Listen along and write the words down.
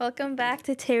Welcome back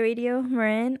to TAY Radio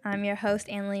Marin. I'm your host,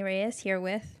 Anali Reyes, here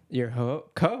with... Your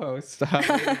co-host,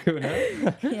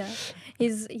 Kuna. Yeah,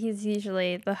 he's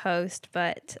usually the host,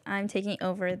 but I'm taking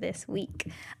over this week.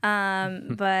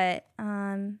 But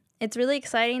it's really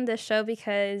exciting, this show,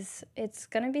 because it's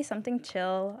going to be something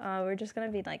chill. We're just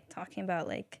going to be, talking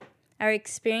about, our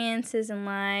experiences in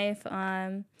life.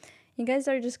 You guys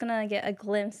are just going to get a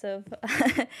glimpse of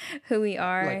who we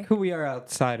are. Like who we are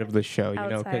outside of the show,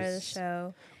 outside of the because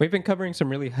show. we've been covering some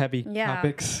really heavy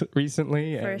topics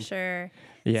recently. For sure.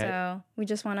 Yeah. So we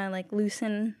just want to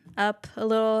loosen up a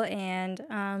little,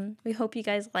 and we hope you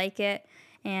guys like it.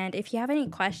 And if you have any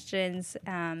questions,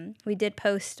 we did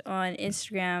post on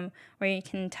Instagram where you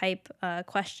can type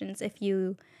questions if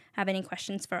you have any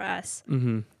questions for us.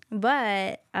 Mm-hmm.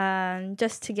 But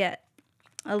just to get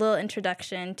a little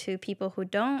introduction to people who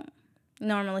don't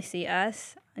normally see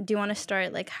us, do you want to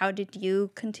start, how did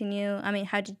you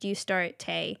how did you start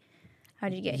TAY? How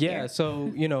did you get here? Yeah,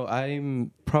 so, I'm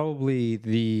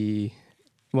probably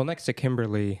next to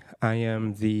Kimberly, I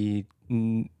am the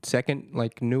second,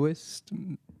 newest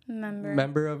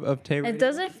member of TAY Radio. It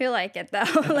doesn't feel like it, though.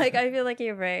 I feel like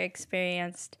you're very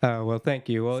experienced. Oh, well, thank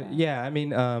you. Well, yeah,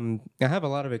 I have a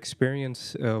lot of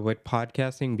experience with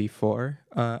podcasting before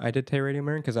I did TAY Radio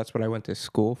Marin, because that's what I went to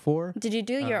school for. Did you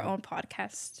do your own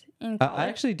podcast in college? I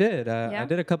actually did. I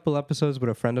did a couple episodes with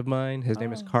a friend of mine. His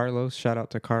name is Carlos. Shout out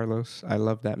to Carlos. I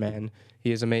love that man.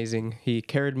 He is amazing. He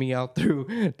carried me out through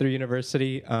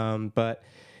university. But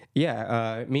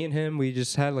yeah, me and him, we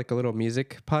just had a little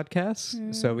music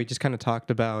podcast. So we just kind of talked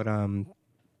about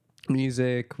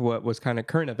music, what was kind of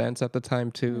current events at the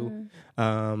time too.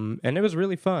 And it was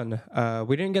really fun.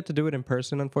 We didn't get to do it in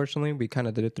person, unfortunately. We kind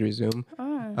of did it through Zoom.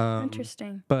 Oh,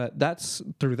 interesting. But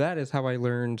through that is how I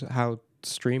learned how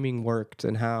streaming worked,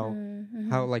 and how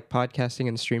podcasting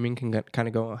and streaming can kind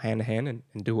of go hand in hand and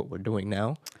do what we're doing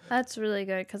now. That's really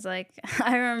good, because I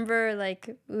remember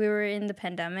we were in the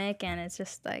pandemic, and it's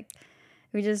just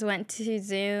we just went to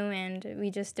Zoom and we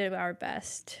just did our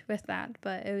best with that.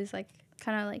 But it was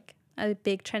kind of a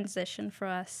big transition for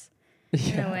us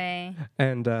in a way.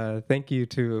 And thank you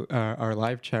to our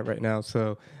live chat right now.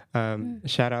 So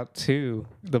shout out to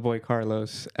the boy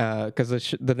Carlos,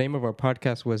 because the name of our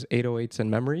podcast was 808s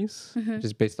and Memories, which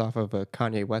is based off of a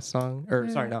Kanye West song,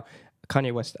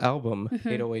 Kanye West album,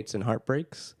 808s and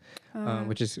Heartbreaks,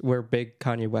 which is, we're big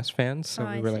Kanye West fans. So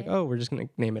we were we're just going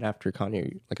to name it after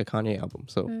Kanye, a Kanye album.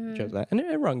 So we chose that. And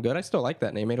it run good. I still like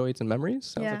that name, 808s and Memories.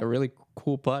 Sounds like a really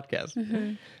cool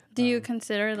podcast. Do you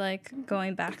consider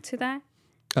going back to that?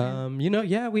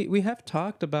 We have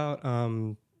talked about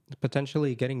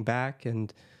potentially getting back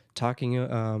and talking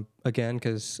again,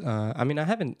 because I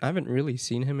haven't really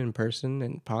seen him in person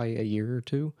in probably a year or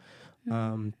two.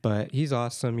 But he's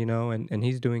awesome, and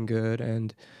he's doing good,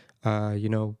 and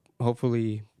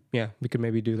hopefully, we could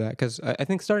maybe do that, because I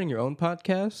think starting your own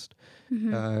podcast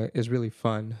is really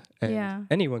fun, and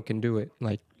anyone can do it.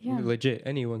 Legit,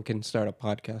 anyone can start a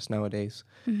podcast nowadays.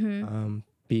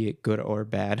 Be it good or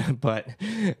bad. But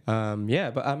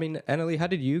Anali, how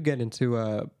did you get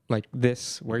into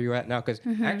this, where you're at now? Because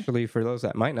actually, for those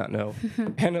that might not know,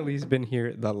 Anali's been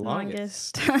here the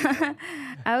longest.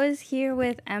 I was here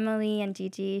with Emily and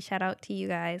Gigi. Shout out to you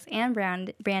guys, and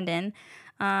Brandon.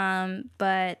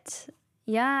 But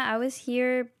yeah, I was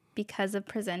here because of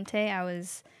Presente. I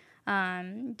was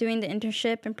doing the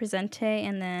internship in Presente,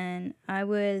 and then I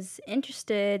was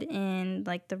interested in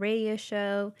the radio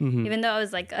show, even though I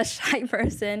was a shy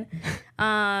person.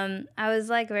 I was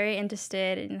very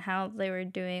interested in how they were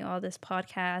doing all this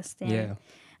podcast,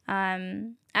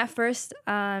 and at first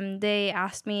they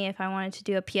asked me if I wanted to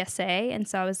do a PSA, and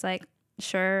so I was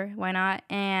sure, why not?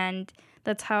 And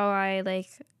that's how I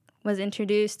was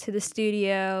introduced to the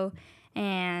studio.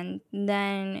 And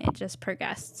then it just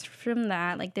progressed from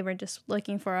that. They were just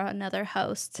looking for another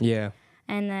host. Yeah.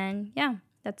 And then,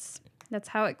 that's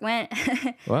how it went.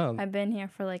 Wow. I've been here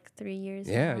for 3 years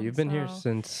now. Yeah, you've been here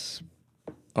since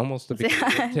almost the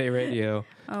beginning of TAY Radio.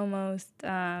 Almost.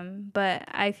 But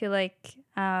I feel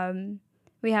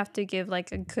we have to give a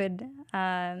good,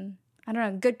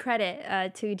 good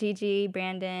credit to Gigi,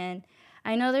 Brandon.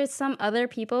 I know there's some other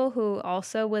people who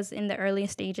also was in the early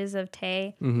stages of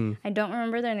TAY. I don't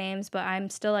remember their names, but I'm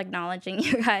still acknowledging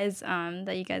you guys,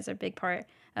 that you guys are a big part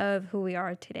of who we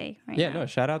are today now. No,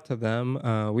 shout out to them.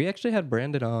 We actually had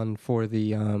Brandon on for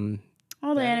the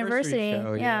anniversary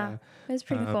show. Yeah. It was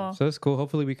pretty cool. So it's cool.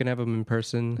 Hopefully we can have him in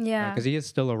person. Yeah. Because he is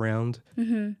still around. I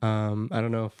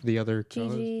don't know if the other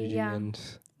Gigi and...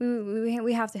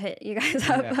 We have to hit you guys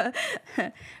up.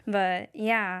 But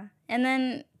yeah. And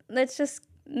then let's just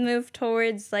move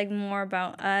towards like more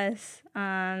about us.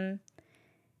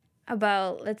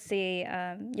 About, let's see,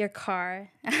 your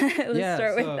car. Let's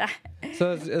start with that.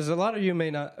 So as a lot of you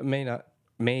may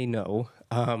know,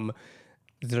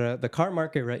 the car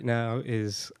market right now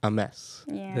is a mess.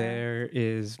 Yeah. There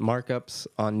is markups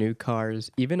on new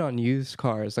cars, even on used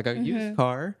cars. Like a used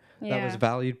car that was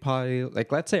valued probably,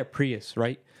 like, let's say a Prius,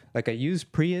 right? Like a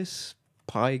used Prius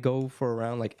probably go for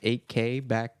around like $8,000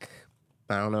 back,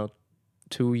 I don't know,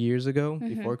 2 years ago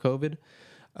before COVID.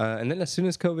 And then as soon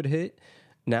as COVID hit,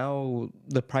 now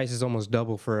the price is almost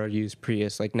double for a used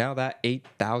Prius. Like now that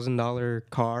 $8,000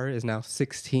 car is now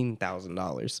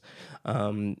 $16,000.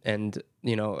 And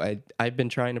you know, I've been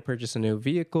trying to purchase a new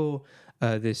vehicle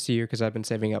this year because I've been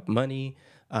saving up money.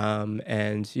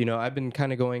 And you know, I've been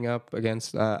kind of going up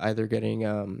against either getting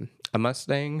a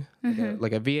Mustang,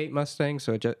 like a V8 Mustang,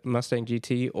 so a Mustang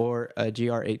GT, or a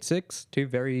GR86, two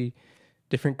very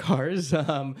different cars.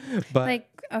 But Like,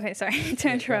 okay, sorry to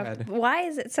interrupt. Why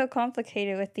is it so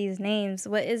complicated with these names?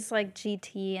 What is like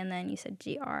GT and then you said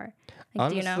GR? Like,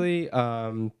 honestly, do you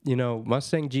know? You know,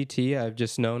 Mustang GT, I've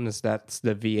just known as that's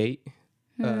the V8.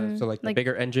 So like the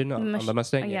bigger engine on the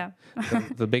Mustang. Yeah.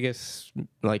 The biggest,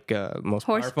 like most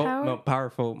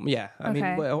powerful. Yeah. I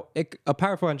mean, well, a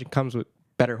powerful engine comes with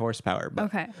better horsepower.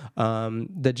 But,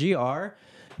 the GR,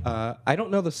 I don't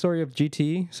know the story of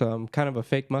GT, so I'm kind of a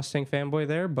fake Mustang fanboy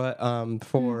there. But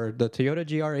for the Toyota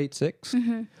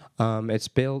GR86, it's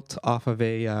built off of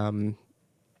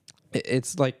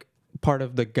it's like part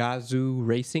of the Gazoo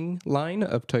racing line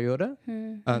of Toyota.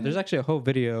 There's actually a whole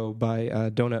video by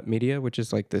Donut Media, which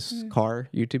is like this car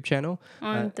YouTube channel.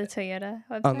 On the Toyota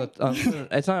website?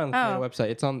 It's not on the Toyota website.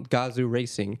 It's on Gazoo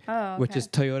Racing, which is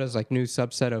Toyota's like new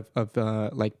subset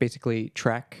of like basically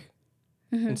track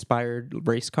inspired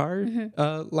race car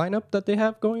lineup that they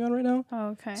have going on right now.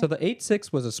 So the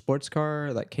 86 was a sports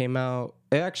car that came out.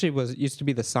 It actually used to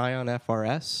be the Scion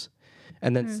FRS.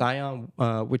 And then Scion,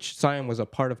 which Scion was a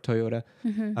part of Toyota,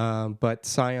 but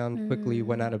Scion quickly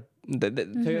went out of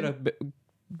Toyota.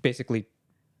 Basically,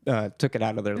 took it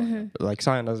out of their lineup. Like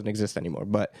Scion doesn't exist anymore.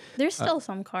 But there's still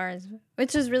some cars,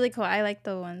 which is really cool. I like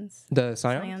the ones. The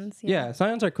Scions? Yeah,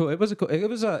 Scions are cool. It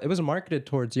was marketed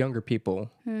towards younger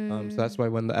people. So that's why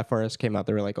when the FRS came out,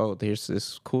 they were like, "Oh, here's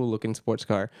this cool looking sports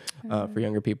car for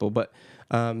younger people." But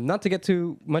not to get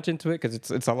too much into it because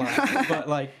it's a lot. But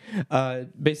like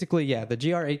basically, yeah, the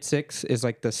GR86 is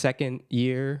like the second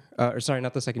year, or sorry,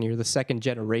 not the second year, the second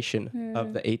generation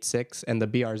of the 86, and the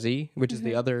BRZ, which is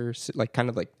the other like kind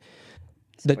of like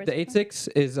the 86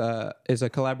 is a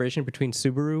collaboration between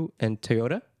Subaru and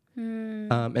Toyota.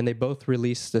 And they both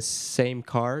release the same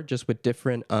car, just with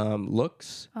different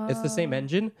looks. It's the same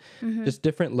engine, just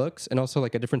different looks, and also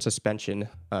like a different suspension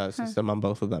system on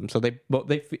both of them. So they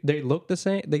look the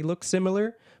same, they look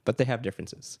similar, but they have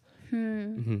differences.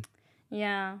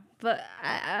 Yeah, but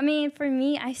I mean, for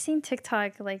me, I seen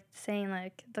TikTok like saying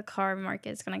like the car market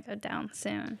is gonna go down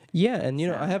soon. Yeah, and you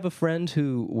know, I have a friend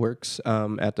who works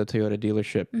at the Toyota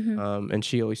dealership, and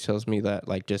she always tells me that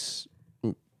like just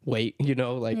wait, you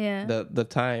know, like the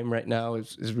time right now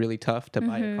is really tough to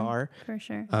buy a car. For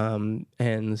sure.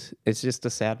 And it's just a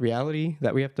sad reality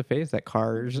that we have to face, that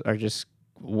cars are just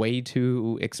way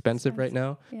too expensive right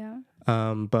now. Yeah.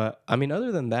 But I mean,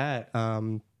 other than that,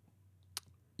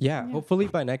 hopefully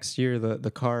by next year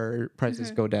the car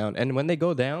prices go down, and when they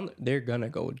go down, they're gonna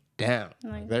go down.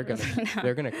 Like, they're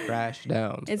gonna crash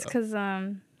down. It's because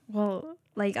well,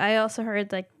 like I also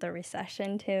heard like the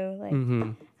recession too, like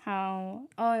how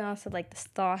and also like the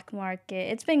stock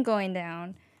market, it's been going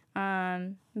down.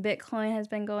 Bitcoin has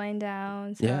been going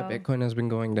down. So. Yeah, Bitcoin has been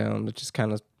going down, which is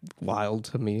kind of wild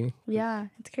to me. Yeah,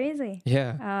 it's crazy.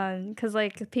 Yeah. Because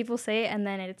like people say it and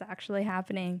then it's actually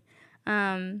happening.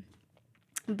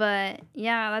 But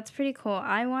yeah, that's pretty cool.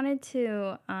 I wanted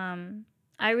to.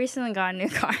 I recently got a new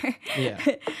car. Yeah.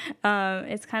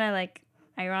 It's kind of like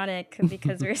ironic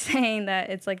because we're saying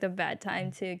that it's like the bad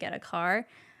time to get a car.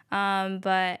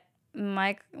 But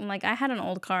I had an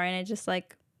old car and it just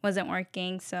like wasn't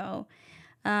working. So,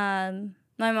 my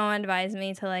mom advised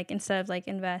me to like, instead of like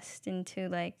invest into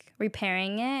like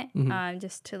repairing it,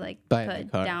 just to like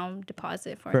put down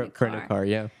deposit for a new car. For a new car,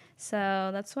 yeah. So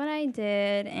that's what I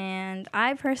did, and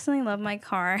I personally love my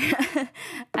car.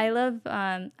 I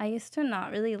used to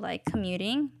not really like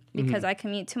commuting because I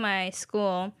commute to my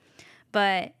school,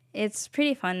 but it's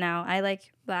pretty fun now. I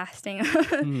like blasting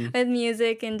with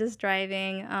music and just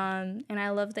driving, and I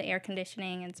love the air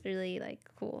conditioning. It's really like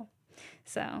cool.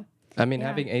 So I mean,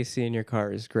 having AC in your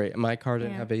car is great. My car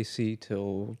didn't have AC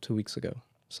till 2 weeks ago,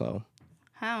 so.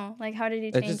 How? Like, how did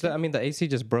you change it? I mean, the AC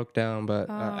just broke down, but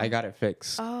I got it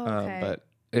fixed. Oh, okay. But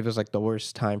it was like the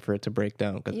worst time for it to break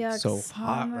down because it's so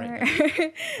hot right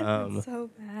now. It's so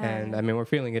bad. And I mean, we're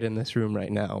feeling it in this room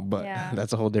right now, but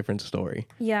that's a whole different story.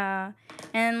 Yeah.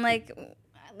 And like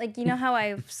you know how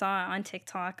I saw on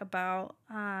TikTok about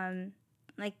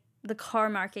like the car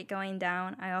market going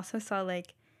down. I also saw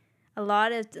like a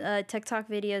lot of TikTok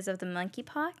videos of the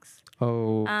monkeypox.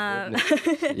 Oh,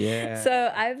 yeah.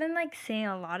 So I've been like seeing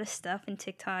a lot of stuff in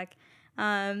TikTok.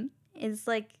 It's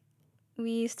like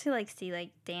we used to like see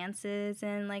like dances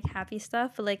and like happy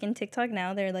stuff, but like in TikTok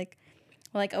now they're like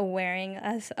awareing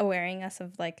us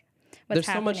of like what's There's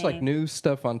happening. so much like new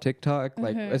stuff on TikTok,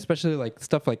 like especially like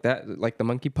stuff like that, like the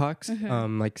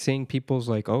monkeypox. Like seeing people's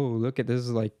like, oh, look at this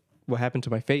is like what happened to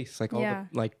my face, like all the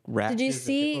like rashes.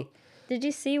 Did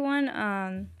you see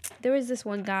one? There was this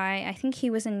one guy. I think he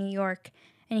was in New York,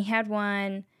 and he had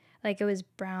one like it was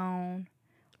brown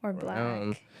or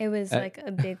black. It was like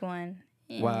a big one.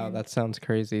 Wow, that sounds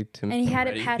crazy to me. And he had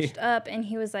it patched up, and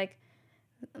he was like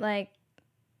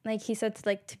he said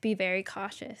to be very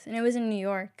cautious, and it was in New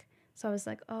York. So I was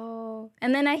like, oh.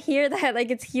 And then I hear that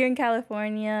like it's here in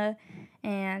California,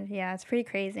 and yeah, it's pretty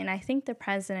crazy. And I think the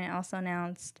president also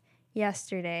announced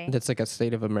yesterday. That's like a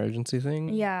state of emergency thing?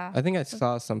 Yeah. I think I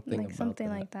saw something about something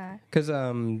like that. Because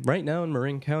right now in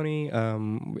Marin County,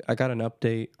 I got an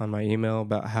update on my email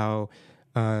about how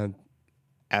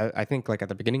I think like at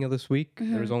the beginning of this week,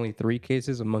 there was only 3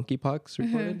 cases of monkeypox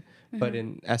reported. But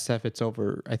in SF, it's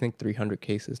over, I think, 300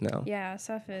 cases now. Yeah,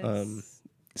 SF is...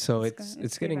 so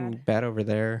it's getting bad over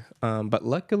there. But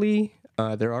luckily,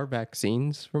 there are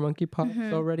vaccines for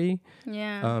monkeypox already.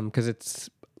 Yeah. Because it's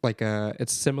like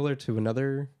it's similar to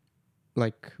another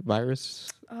like virus.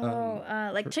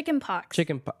 Like chickenpox.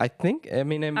 I think. I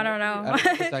mean, I don't know.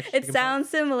 It sounds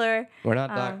similar. We're not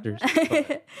doctors.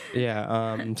 But,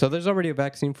 yeah. So there's already a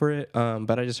vaccine for it.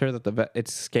 But I just heard that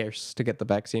it's scarce to get the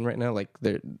vaccine right now. Like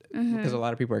because a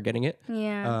lot of people are getting it.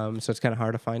 Yeah. So it's kind of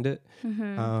hard to find it.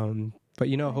 But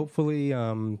hopefully,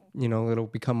 it'll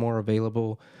become more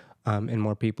available, and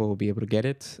more people will be able to get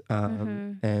it.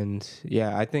 And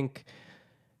yeah, I think.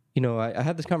 I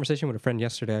had this conversation with a friend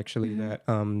yesterday, actually, that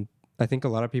I think a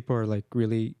lot of people are like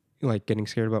really like getting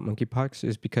scared about monkeypox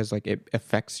is because like it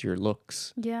affects your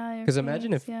looks. Yeah. Because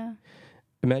imagine if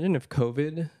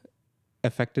COVID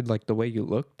affected like the way you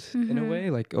looked in a way,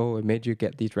 like it made you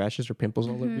get these rashes or pimples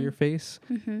all over your face.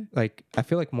 Like I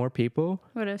feel like more people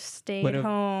would have stayed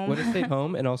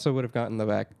home and also would have gotten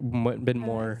been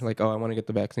more like, I want to get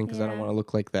the vaccine because I don't want to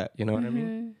look like that. You know what I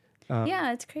mean?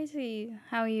 Yeah, it's crazy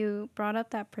how you brought up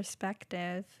that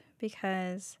perspective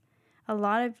because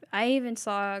I even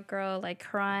saw a girl like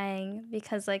crying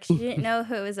because like she didn't know if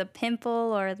it was a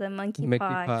pimple or the monkeypox.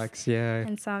 Monkeypox, yeah.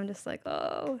 And so I'm just like,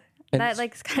 that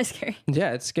like is kind of scary.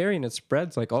 Yeah, it's scary and it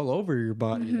spreads like all over your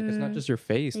body. It's not just your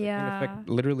face. It can affect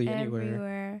literally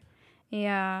anywhere.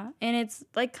 Yeah, and it's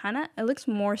like it looks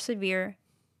more severe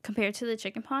compared to the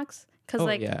chickenpox because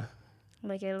like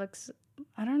it looks.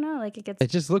 I don't know, like it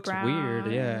just looks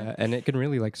weird, yeah, and it can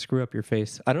really like screw up your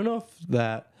face. I don't know if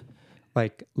that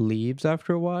like leaves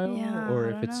after a while or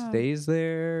if it stays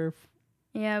there.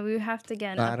 Yeah, we have to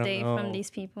get an update from these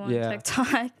people on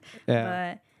TikTok.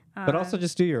 Yeah. But also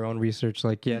just do your own research.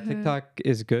 Like, TikTok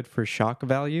is good for shock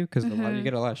value because you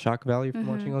get a lot of shock value from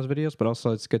watching those videos, but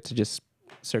also it's good to just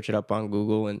search it up on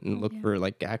Google and look for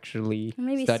like actually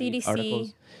maybe studied CDC,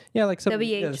 articles. Yeah, like some WHO.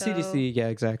 The CDC, yeah,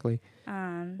 exactly.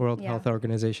 World Health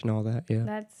Organization, all that,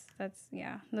 yeah. That's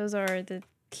those are the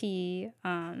key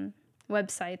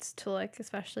websites to look,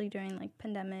 especially during like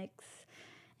pandemics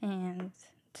and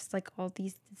just like all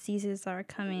these diseases are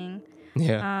coming.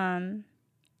 Yeah.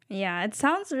 Yeah, it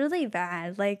sounds really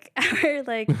bad, like our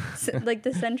like like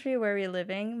the century where we're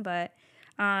living, but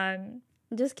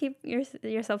just keep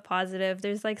yourself positive.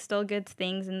 There's like still good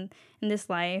things in this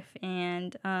life,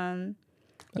 and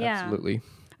Absolutely.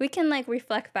 We can like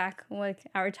reflect back like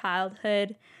our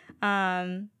childhood.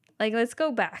 Like let's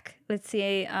go back. Let's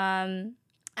see.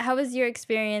 How was your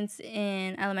experience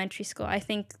in elementary school? I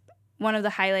think one of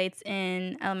the highlights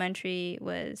in elementary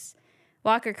was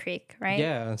Walker Creek, right?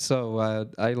 Yeah. So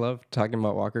I love talking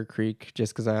about Walker Creek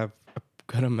just because I have a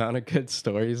good amount of good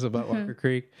stories about Walker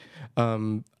Creek.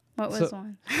 What was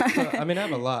one? I mean, I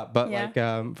have a lot, but like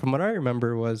from what I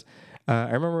remember was,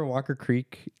 I remember Walker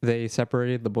Creek, they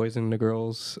separated the boys and the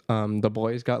girls. The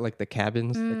boys got like the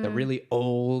cabins, like the really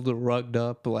old, rugged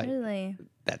up, like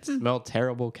that smelled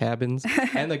terrible cabins,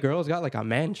 and the girls got like a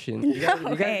mansion. You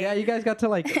guys got to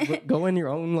like go in your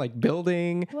own like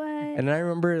building. What? And I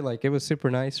remember like it was super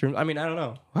nice. I mean, I don't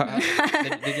know.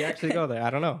 Did you actually go there? I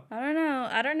don't know.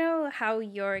 I don't know how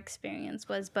your experience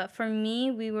was, but for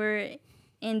me, we were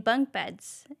in bunk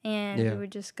beds, and we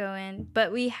would just go in.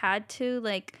 But we had to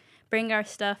like bring our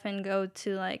stuff and go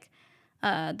to like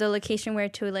the location where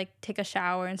to like take a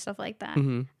shower and stuff like that.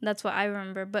 That's what I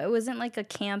remember. But it wasn't like a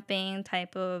camping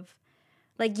type of,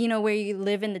 like, you know, where you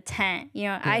live in the tent. You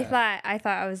know, I thought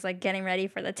I was like getting ready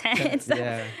for the tent and stuff.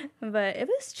 Yeah. But it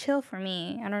was chill for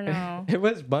me. I don't know. It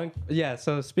was bunk. Yeah.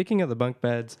 So speaking of the bunk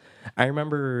beds, I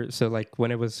remember. So like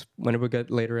when it would get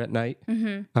later at night,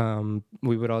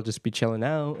 we would all just be chilling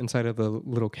out inside of the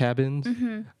little cabins.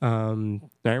 I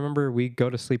remember we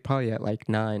go to sleep probably at like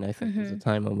 9. I think was the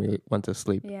time when we went to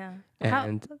sleep. Yeah.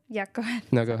 And go ahead.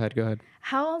 No, go ahead.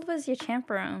 How old was your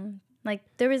chaperone? Like,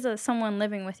 there was someone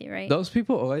living with you, right? Those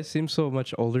people always seemed so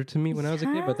much older to me when I was a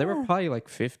kid, but they were probably like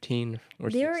 15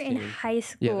 or 16. They were in high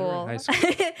school. Yeah, they were in high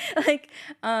school. Like,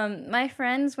 my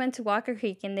friends went to Walker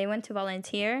Creek, and they went to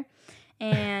volunteer.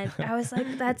 And I was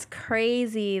like, that's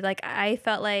crazy. Like, I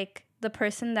felt like the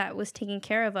person that was taking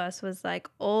care of us was, like,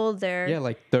 older. Yeah,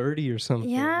 like 30 or something.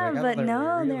 Yeah, like, but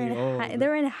no, really they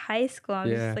were in high school. I'm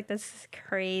just like, this is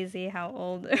crazy how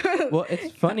old. Well,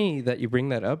 it's funny that you bring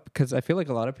that up, because I feel like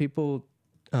a lot of people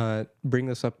bring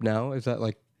this up now, is that,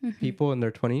 like, people in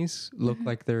their 20s look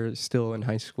like they're still in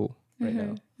high school right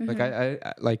now. Like,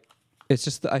 I like, it's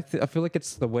just, I feel like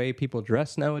it's the way people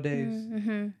dress nowadays.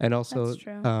 And also, That's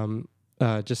true.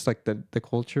 Just like the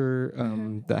culture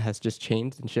that has just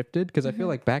changed and shifted, because I feel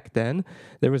like back then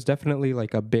there was definitely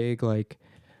like a big like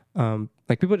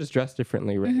people just dress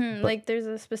differently, right? Like there's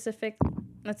a specific,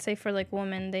 let's say for like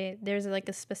women, there's like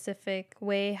a specific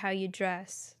way how you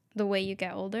dress the way you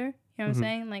get older. You know what I'm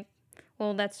saying? Like,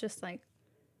 well, that's just like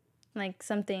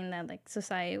something that like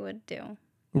society would do.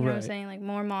 You know what I'm saying? Like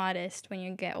more modest when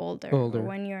you get older. Or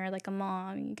when you're like a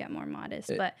mom, you get more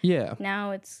modest. But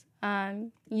now it's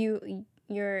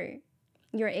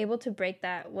you're able to break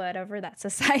that, whatever that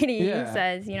society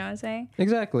says, you know what I'm saying?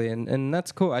 Exactly. And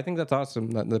that's cool. I think that's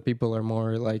awesome that the people are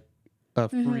more like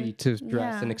free to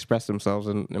dress and express themselves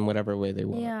in whatever way they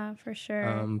want. Yeah, for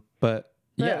sure. But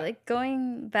like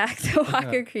going back to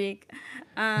Walker Creek,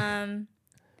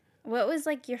 what was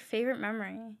like your favorite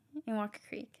memory in Walker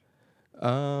Creek?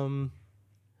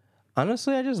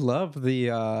 Honestly, I just love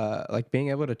the like being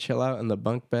able to chill out in the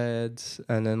bunk beds,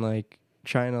 and then like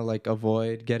trying to like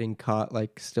avoid getting caught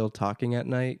like still talking at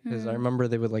night, because I remember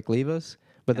they would like leave us,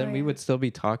 but then we would still be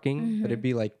talking, but it'd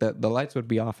be like the lights would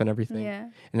be off and everything.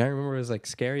 And I remember it was like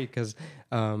scary, because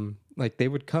like they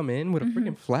would come in with a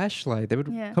freaking flashlight. They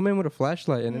would come in with a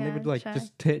flashlight, and then they would like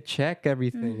just check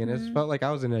everything, and it just felt like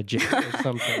I was in a jail or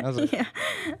something. I was like,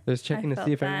 just checking to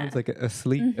see if everyone's like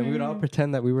asleep, and we would all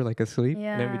pretend that we were like asleep,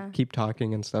 and then we'd keep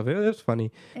talking and stuff. It was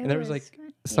funny. And there was like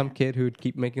some kid who would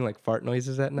keep making like fart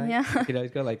noises at night. Yeah. He'd always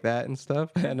go like that and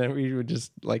stuff, and then we would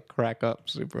just like crack up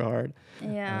super hard.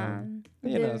 Yeah.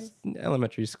 You know,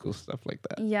 elementary school stuff like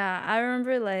that. Yeah, I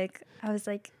remember like I was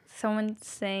like someone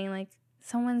say like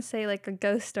a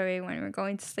ghost story when we were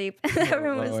going to sleep, and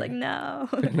everyone was like, no.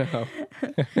 No.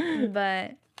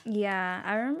 But yeah,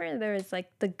 I remember there was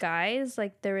like the guys,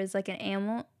 like there was like an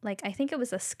animal, like I think it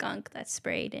was a skunk that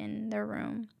sprayed in their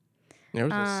room. There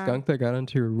was a skunk that got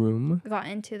into your room? Got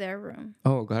into their room.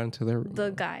 Oh, got into their room. The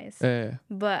guys. Yeah.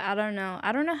 But I don't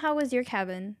know how was your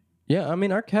cabin? Yeah, I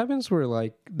mean, our cabins were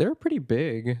like, they were pretty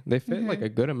big. They fit like a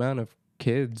good amount of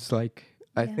kids. Like,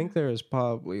 I think there was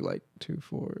probably like 2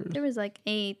 floors. There was like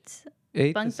 8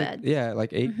 bunk beds. Yeah,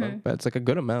 like 8 bunk beds, like a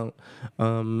good amount.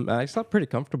 I slept pretty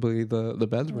comfortably. The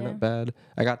beds were not bad.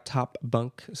 I got top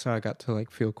bunk, so I got to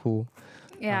like feel cool.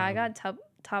 Yeah, I got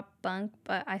top bunk,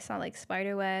 but I saw like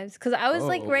spider webs because I was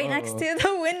like right next to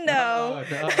the window.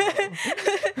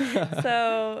 No.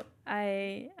 So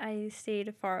I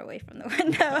stayed far away from the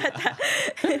window at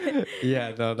that.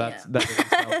 Yeah, no, that doesn't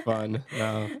sound fun.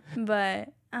 No. But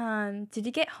did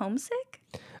you get homesick?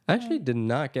 I actually did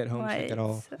not get homesick at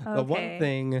all. Okay. The one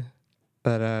thing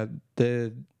that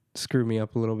did screw me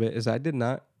up a little bit is I did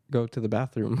not go to the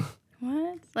bathroom.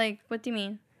 What? Like, what do you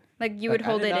mean? Like you would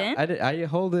hold it in? I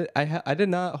hold it. I did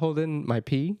not hold in my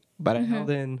pee, but I held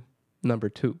in number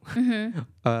 2.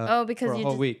 Because for a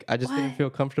whole week. I just didn't feel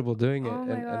comfortable doing it,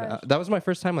 and that was my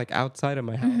first time like outside of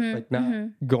my house, like not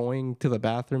going to the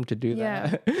bathroom to do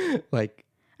that. Like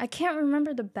I can't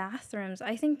remember the bathrooms.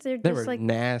 I think they were like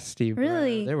nasty.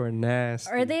 Really? Bro. They were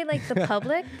nasty. Are they like the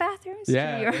public bathrooms?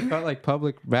 Yeah, they felt like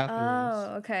public bathrooms.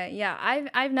 Oh, okay. Yeah,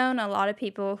 I've known a lot of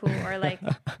people who are like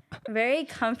very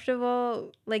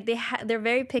comfortable. Like they're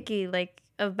very picky, like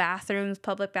of bathrooms,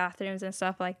 public bathrooms, and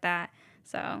stuff like that.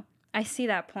 So I see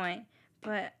that point,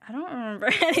 but I don't remember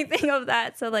anything of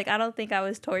that. So like I don't think I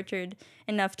was tortured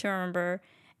enough to remember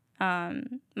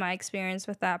my experience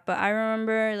with that. But I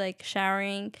remember like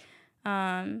showering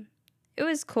It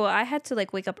was cool. I had to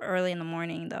like wake up early in the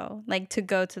morning though, like to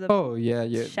go to the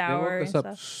yeah. shower. They woke us and up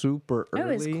stuff. super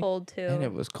early. It was cold too. And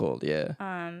it was cold, yeah.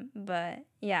 But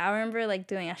yeah, I remember like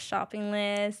doing a shopping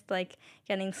list, like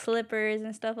getting slippers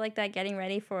and stuff like that, getting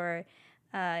ready for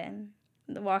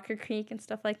the Walker Creek and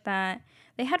stuff like that.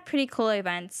 They had pretty cool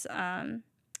events.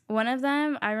 One of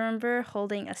them, I remember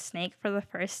holding a snake for the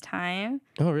first time.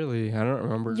 Oh, really? I don't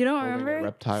remember. You don't holding remember? a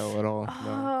reptile at all. Oh,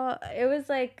 no.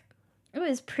 It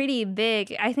was pretty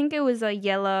big. I think it was a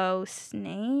yellow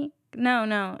snake.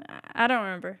 No, I don't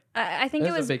remember. I think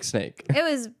it was a big snake.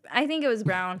 I think it was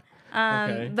brown.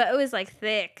 Okay. But it was like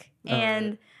thick,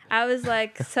 and I was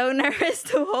like so nervous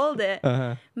to hold it.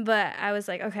 But I was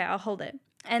like, okay, I'll hold it.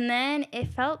 And then it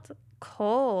felt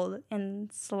cold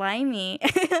and slimy,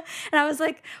 and I was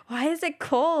like, why is it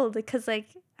cold? Because like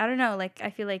I don't know, like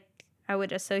I feel like I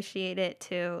would associate it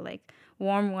to like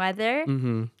warm weather,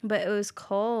 but it was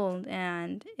cold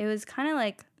and it was kind of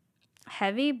like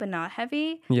heavy but not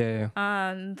heavy. Yeah.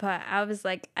 But I was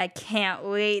like, I can't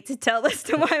wait to tell this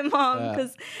to my mom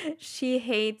because she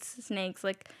hates snakes.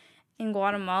 Like in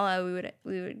Guatemala, we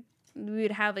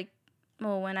would have like,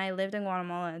 well, when I lived in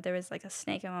Guatemala, there was like a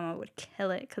snake and my mom would kill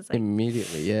it because like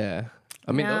immediately, yeah.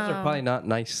 I mean, those are probably not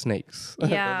nice snakes.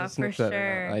 Yeah, those are snakes for that sure.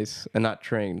 are not nice and not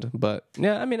trained, but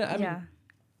yeah, I mean,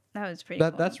 that was pretty.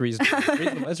 Cool. That's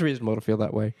reasonable. It's reasonable to feel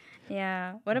that way.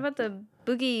 Yeah. What about the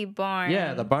boogie barn?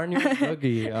 Yeah, the barnyard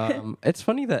boogie. It's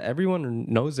funny that everyone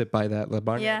knows it by that, the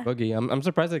barnyard boogie. I'm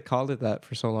surprised they called it that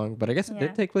for so long, but I guess it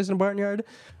did take place in a barnyard.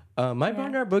 My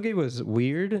barnyard boogie was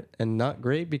weird and not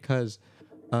great because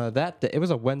that day, it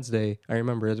was a Wednesday. I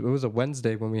remember it was a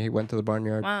Wednesday when we went to the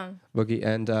barnyard boogie,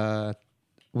 and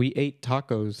we ate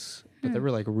tacos, but they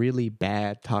were like really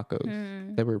bad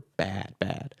tacos. They were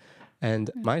bad.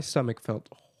 And my stomach felt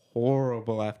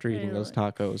horrible after eating those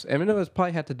tacos. I mean, it was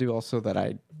probably had to do also that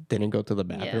I didn't go to the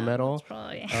bathroom at all.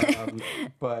 Probably.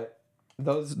 But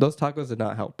those tacos did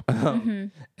not help.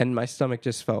 And my stomach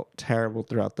just felt terrible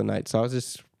throughout the night. So I was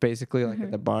just basically like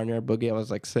at the barnyard boogie. I was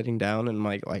like sitting down and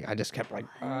like I just kept like,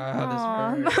 this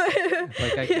hurts.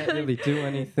 Like I can't really do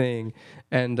anything.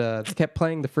 And they kept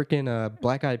playing the freaking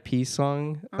Black Eyed Peas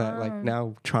song that like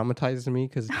now traumatizes me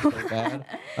because it's so bad.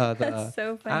 That's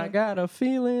so funny. I got a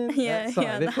feeling. That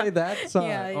song. They played that song.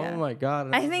 Oh my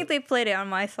God. I think they played it on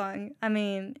my song. I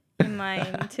mean, in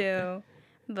mine too.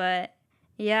 But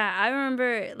yeah, I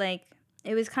remember like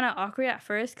it was kind of awkward at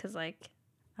first because like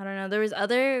I don't know, there was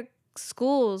other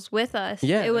schools with us.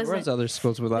 Yeah, there was other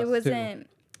schools with us. It wasn't.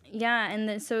 Yeah, and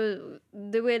then so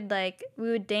they would like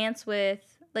we would dance with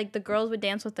like the girls would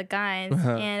dance with the guys,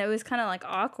 and it was kind of like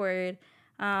awkward.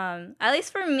 At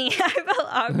least for me, I felt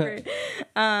awkward.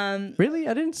 Really,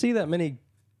 I didn't see that many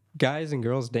guys and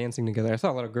girls dancing together. I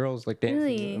saw a lot of girls like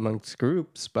dancing amongst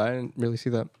groups, but I didn't really see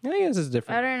that. I guess it's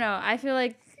different. I don't know. I feel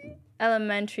like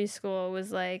elementary school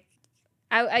was like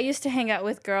I used to hang out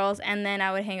with girls and then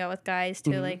I would hang out with guys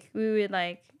too. Like we would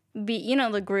like be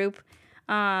the group.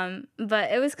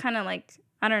 But it was kind of like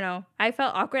I don't know. I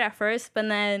felt awkward at first, but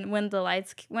then when the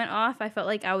lights went off, I felt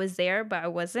like I was there, but I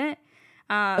wasn't.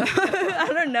 I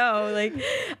don't know. Like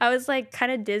I was like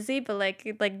kind of dizzy, but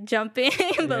like jumping,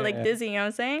 but like dizzy. You know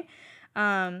what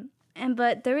I'm saying?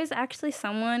 But there was actually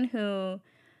someone who,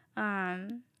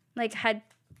 like had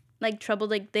like trouble.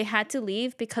 Like they had to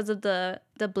leave because of the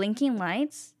blinking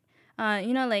lights.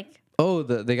 Like. Oh,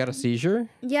 they got a seizure?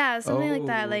 Yeah, something like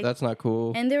that. Like that's not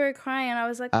cool. And they were crying, and I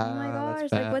was like, "Oh my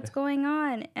gosh, like what's going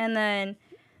on?" And then,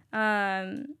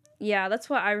 that's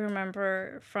what I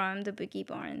remember from the Boogie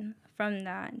Barn. From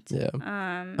that. Yeah.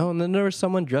 And then there was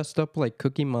someone dressed up like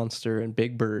Cookie Monster and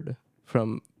Big Bird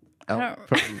from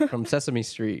Sesame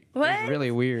Street. What? It was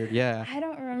really weird. Yeah. I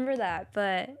don't remember that,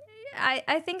 but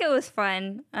I think it was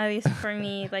fun, at least for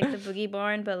me, like the Boogie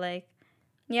Barn. But like,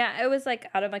 yeah, it was like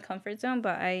out of my comfort zone,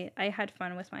 but I had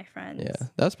fun with my friends. Yeah,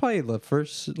 that's probably the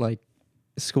first like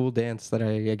school dance that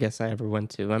I guess I ever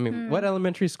went to. I mean, what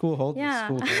elementary school holds a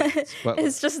school dance?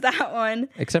 It's just that one.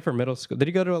 Except for middle school. Did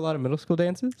you go to a lot of middle school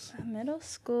dances? Middle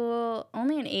school,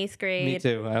 only in 8th grade. Me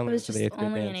too. I only went to the 8th grade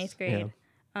only dance. in 8th grade.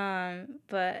 Yeah.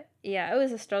 But yeah, it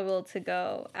was a struggle to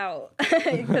go out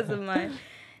because of my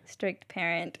strict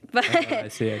parent. But I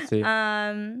see.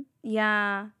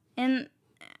 Yeah, and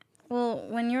well,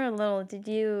 when you were little, did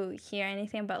you hear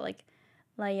anything about like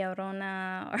La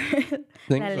Llorona or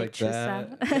things like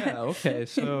that? Yeah, okay.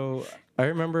 So I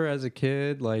remember as a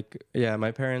kid, like,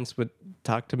 my parents would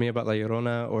talk to me about La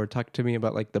Llorona or talk to me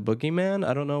about like the boogeyman.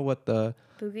 I don't know what the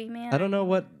boogeyman. I don't know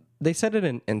what they said it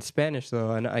in Spanish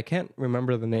though, and I can't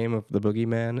remember the name of the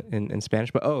boogeyman in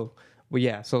Spanish. But well,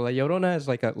 yeah. So La Llorona is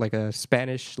like a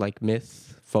Spanish like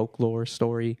myth folklore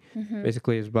story.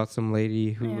 Basically, it's about some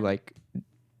lady who like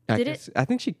I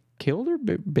think she killed her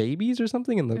babies or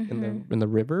something in the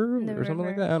river or something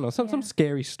like that. I don't know, some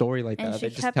scary story like and that. She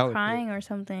kept crying or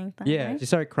something like that. Yeah, right? She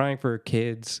started crying for her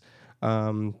kids.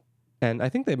 And I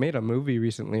think they made a movie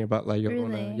recently about La Llorona.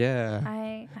 Really? Yeah.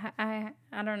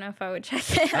 I don't know if I would check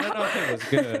it out. I don't know if it was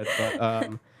good,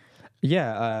 but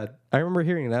yeah, I remember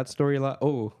hearing that story a lot.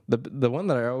 Oh, the one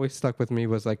that I always stuck with me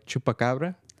was like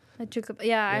Chupacabra.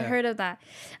 Yeah, I heard of that.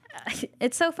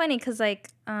 It's so funny because like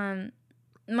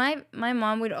my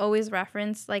mom would always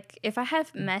reference, like, if I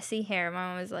have messy hair, my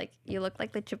mom was like, "You look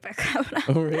like the chupacabra."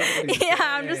 Oh, really? Yeah,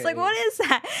 I'm just like, what is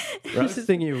that?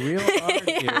 Roasting you real hard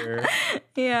here.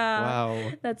 Yeah.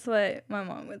 Wow. That's what my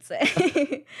mom would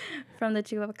say from the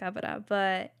chupacabra.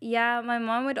 But yeah, my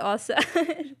mom would also.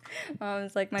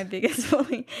 Mom's like my biggest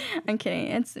bully. I'm kidding.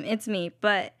 It's me,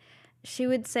 but she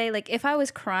would say, like, if I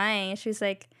was crying, she was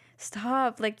like,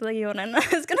 "Stop, like the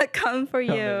Llorona is gonna come for you."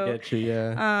 Come and get you,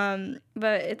 yeah.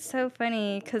 But it's so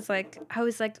funny because like I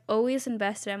was like always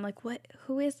invested. I'm like,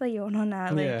 who is the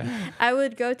Llorona? Like I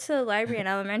would go to the library in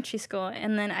elementary school,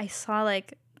 and then I saw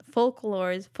like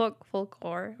folklore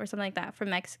or something like that from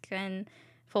Mexican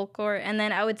folklore, and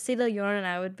then I would see the Llorona.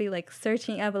 I would be like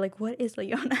searching up, like, what is the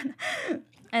Llorona?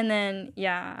 And then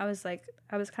I was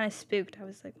kind of spooked. I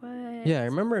was like, what? Yeah, I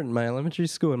remember in my elementary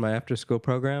school, in my after school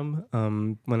program,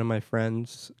 one of my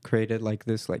friends created like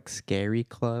this like scary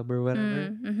club or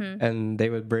whatever. And they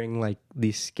would bring like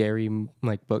these scary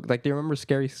like book. Like, do you remember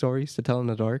Scary Stories to Tell in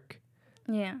the Dark?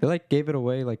 Yeah. They like gave it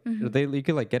away. Like you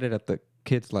could like get it at the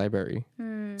kids' library.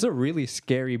 It's a really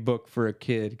scary book for a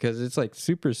kid because it's like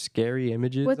super scary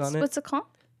images on it. What's it called?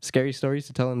 Scary Stories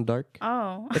to Tell in the Dark.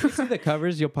 Oh. If you see the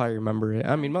covers, you'll probably remember it.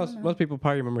 I mean, most people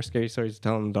probably remember Scary Stories to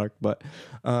Tell in the Dark, but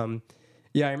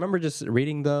yeah, I remember just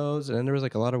reading those, and then there was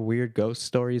like a lot of weird ghost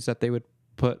stories that they would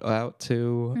put out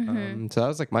too. So that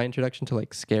was like my introduction to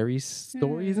like scary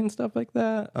stories and stuff like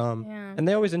that. And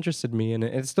they always interested me, and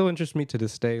it still interests me to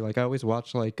this day. Like I always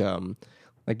watch like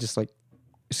just like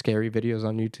scary videos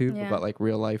on YouTube about like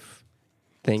real life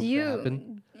things that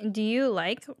happen. Do you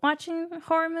like watching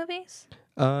horror movies?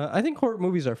 I think horror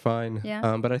movies are fine.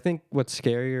 Yeah. But I think what's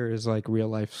scarier is like real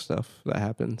life stuff that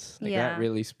happens. Like, that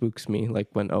really spooks me. Like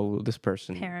when this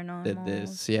person did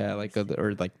this. Yeah, like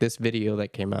or like this video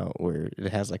that came out where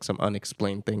it has like some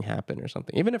unexplained thing happen or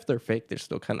something. Even if they're fake, they're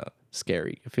still kind of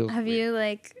scary. It feels. Have you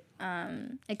like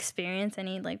experienced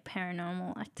any like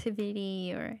paranormal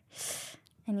activity or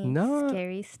any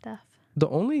scary stuff? The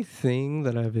only thing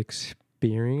that I've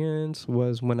experienced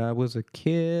was when I was a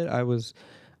kid.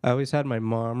 I always had my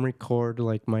mom record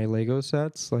like my Lego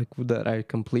sets, like that I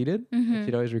completed.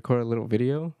 She'd always record a little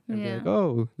video and be like,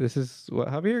 "Oh, this is what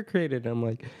Javier created." And I'm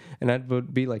like, and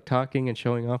would be like talking and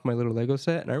showing off my little Lego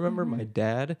set. And I remember my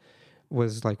dad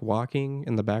was like walking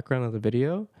in the background of the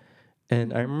video,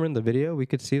 and I remember in the video we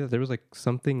could see that there was like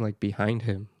something like behind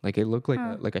him, like it looked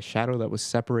like a shadow that was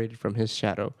separated from his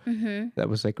shadow, that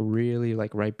was like really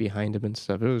like right behind him and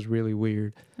stuff. It was really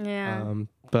weird. Yeah.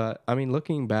 But I mean,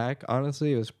 looking back,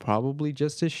 honestly, it was probably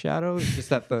just his shadow. It's just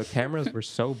that the cameras were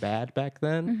so bad back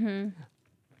then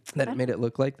that it made it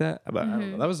look like that. But I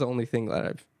don't know. That was the only thing that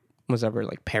I was ever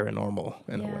like paranormal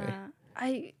in a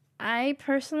way. I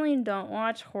personally don't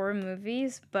watch horror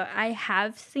movies, but I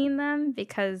have seen them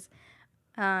because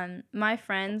my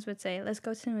friends would say, "Let's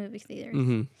go to the movie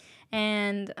theaters."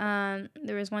 And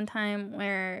there was one time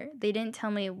where they didn't tell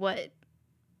me what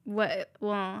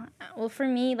well for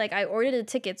me, like I ordered the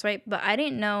tickets, right, but I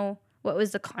didn't know what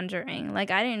was The Conjuring. Like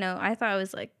I didn't know. I thought it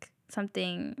was like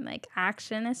something like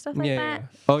action and stuff like that.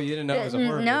 Oh, you didn't know it was a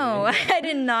horror movie? No, I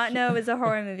did not know it was a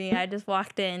horror movie. I just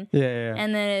walked in.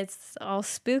 And then it's all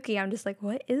spooky. I'm just like,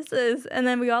 what is this? And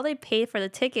then we all paid for the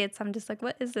tickets. I'm just like,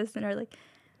 what is this? And they're like,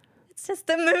 it's just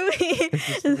a movie. It's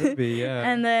just a movie, yeah.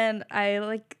 And then I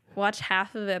like watched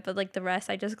half of it, but like the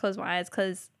rest I just closed my eyes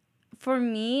because for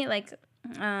me, like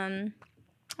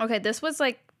okay, this was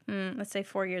like let's say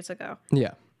 4 years ago.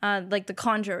 Yeah. Like The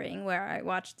Conjuring, where I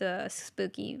watched the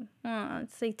spooky,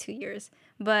 let's say 2 years.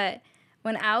 But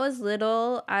when I was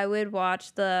little, I would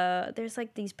watch there's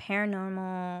like these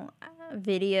paranormal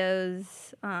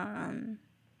videos,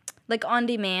 like on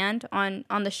demand on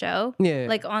the show,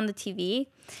 like on the TV.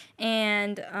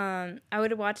 And I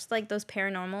would watch like those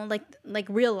paranormal, like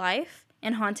real life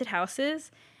and haunted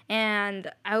houses.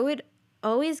 And I would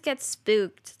always get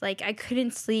spooked. Like I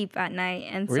couldn't sleep at night.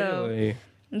 And so really?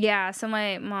 Yeah, so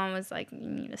my mom was like, you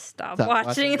need to stop Stop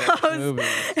watching those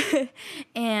movies.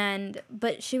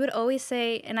 but she would always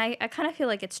say, and I kind of feel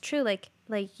like it's true, like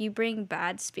you bring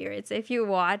bad spirits if you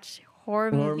watch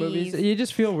horror movies. You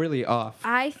just feel really off.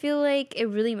 I feel like it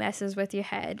really messes with your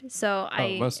head. So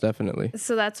Most definitely.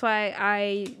 So that's why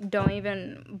I don't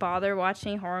even bother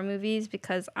watching horror movies,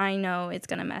 because I know it's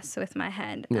gonna mess with my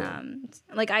head. Yeah.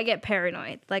 Like I get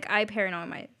paranoid. Like I paranoid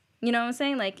my, you know what I'm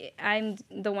saying? Like I'm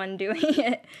the one doing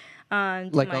it.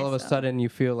 Like all of a sudden you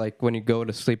feel like when you go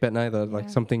to sleep at night that like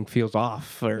something feels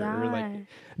off, or like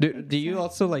do you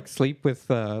also like sleep with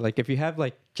like if you have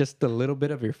like just a little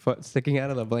bit of your foot sticking out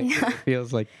of the blanket, it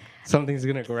feels like something's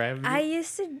gonna grab you? I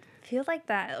used to feel like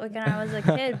that like when I was a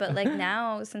kid, but like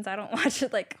now, since I don't watch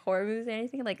like horror movies or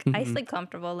anything, like I sleep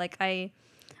comfortable. Like I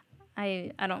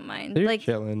don't mind. You're like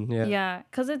chilling, yeah. Yeah,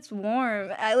 cause it's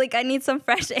warm. I need some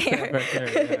fresh air. Fresh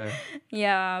air,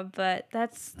 yeah, but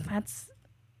that's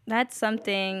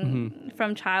something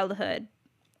from childhood.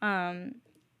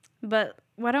 But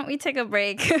why don't we take a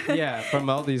break? Yeah, from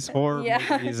all these horror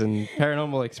movies and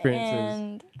paranormal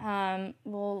experiences. And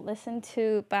we'll listen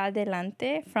to Pa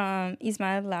Adelante from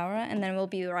Ismael Laura, and then we'll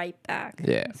be right back.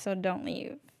 Yeah. So don't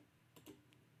leave.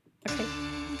 Okay.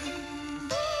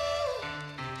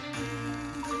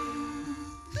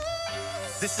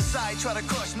 This society try to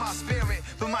crush my spirit,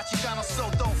 but my chicano soul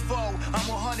don't fold. I'm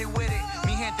 100 with it,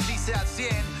 mi gente dice al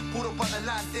 100, puro pa'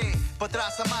 adelante, pa'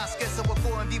 atrás a más, que ese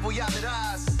hueco en vivo ya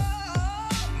verás.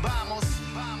 Vamos,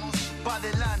 vamos, pa'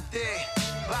 adelante,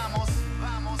 vamos,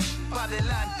 vamos, pa'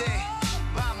 adelante,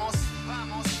 vamos,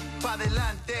 vamos, pa'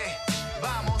 adelante,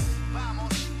 vamos, vamos,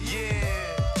 yeah.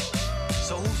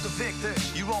 So who's the victor?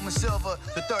 You Roman silver,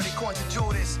 the 30 coins of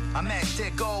Judas. I'm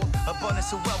Aztec gold,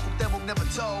 abundance of wealth, that will never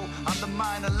told. I'm the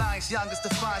mind alliance, youngest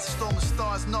defiance, a storm of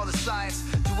stars and all the science.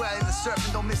 Duality the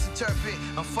serpent, don't misinterpret.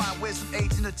 I'm fine wisdom,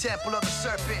 age in the temple of the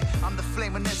serpent. I'm the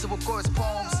flaminess of Chorus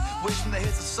poems, wisdom that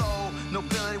hits the soul.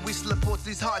 Nobility, we still look forward to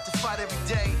these hard to fight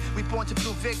every day. We born to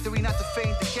prove victory, not to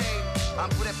feign decay. I'm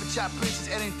Purep Chop Princess,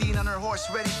 Erendine on her horse,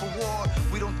 ready for war.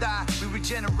 We don't die, we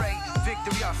regenerate.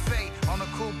 Victory, our fate. On a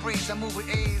cool breeze, I move with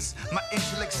ease. My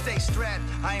intellect stays strapped.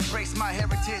 I embrace my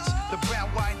heritage, the brown,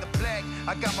 white, and the black.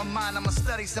 I got my mind on my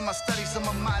studies, and my studies on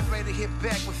my mind, ready to hit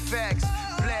back with facts.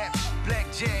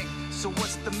 Blackjack. So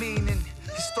what's the meaning?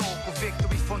 Historical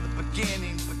victory from the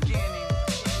beginning.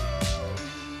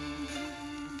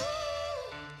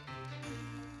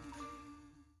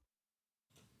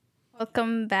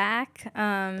 Welcome back.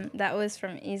 That was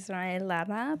from Israel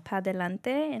Lara, Pa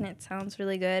Adelante, and it sounds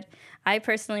really good. I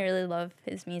personally really love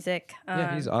his music.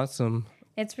 Yeah, he's awesome.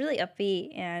 It's really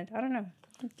upbeat, and I don't know.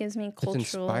 It gives me cultural.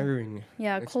 It's inspiring.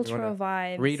 Yeah, Makes cultural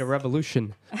vibes. Read a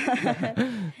revolution.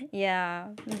 Yeah,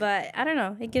 but I don't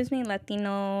know. It gives me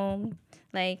Latino,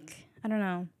 like, I don't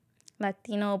know,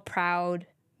 Latino proud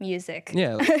music.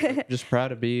 Yeah, like, just proud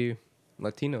to be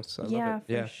Latinos. I love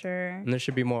it. For sure. And there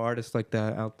should be more artists like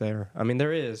that out there. I mean,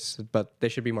 there is, but they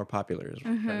should be more popular, is what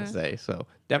I'm trying to say. So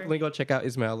definitely go check out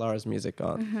Ismael Lara's music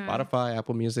on Spotify,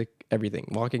 Apple Music, everything.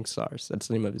 Walking Stars. That's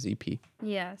the name of his EP.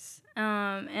 Yes.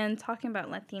 And talking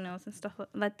about Latinos and stuff,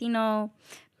 Latino,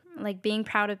 like being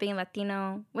proud of being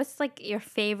Latino. What's like your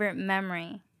favorite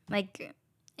memory? Like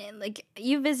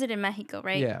you visited Mexico,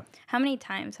 right? Yeah. How many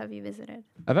times have you visited?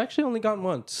 I've actually only gone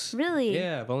once. Really?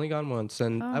 Yeah, I've only gone once.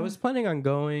 And I was planning on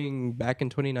going back in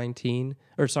 2020,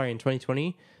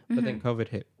 but then COVID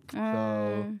hit.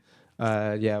 So,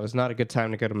 yeah, it was not a good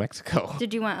time to go to Mexico.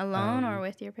 Did you went alone or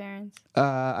with your parents?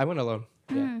 I went alone.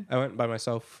 Yeah, I went by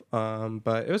myself.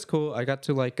 But it was cool. I got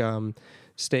to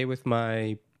stay with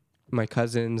my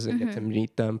cousins and get to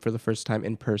meet them for the first time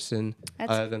in person,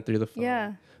 other than through the phone.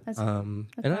 Yeah. And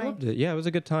I loved it. Yeah, it was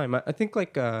a good time. I think I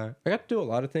got to do a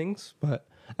lot of things, but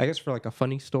I guess for like a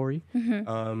funny story,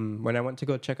 when I went to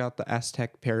go check out the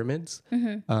Aztec pyramids,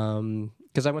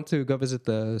 because I went to go visit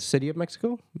the city of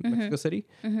Mexico City,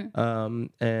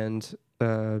 and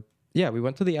yeah, we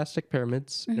went to the Aztec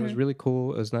pyramids, and it was really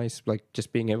cool. It was nice, like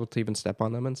just being able to even step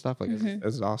on them and stuff. Like it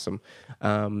was awesome.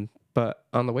 But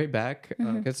on the way back,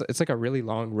 it's like a really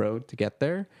long road to get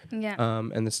there. Yeah.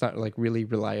 And it's not like really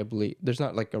reliably. There's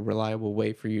not like a reliable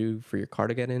way for your car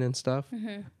to get in and stuff.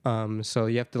 So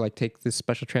you have to like take this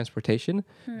special transportation.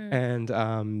 And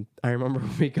I remember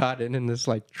when we got in this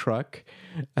like truck,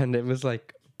 and it was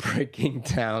like breaking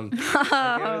down.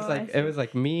 It was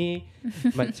like me,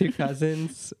 my two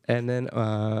cousins, and then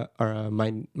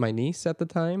my niece at the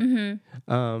time.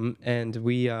 And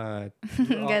we you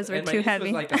guys were too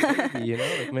heavy. Was like a baby, you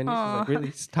know, like my niece was like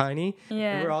really tiny.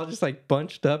 Yeah. And we were all just like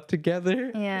bunched up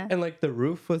together. Yeah. And like the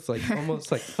roof was like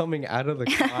almost like coming out of the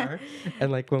car.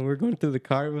 And like when we were going through the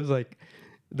car, it was like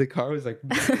the car was like,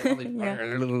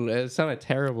 it sounded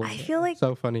terrible. I feel like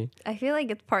so funny. I feel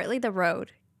like it's partly the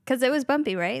road because it was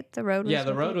bumpy, right? The road was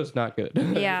The road was not good.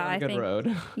 Yeah, I think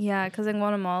road. Yeah, because in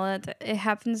Guatemala it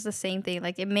happens the same thing.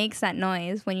 Like it makes that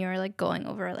noise when you're like going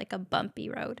over like a bumpy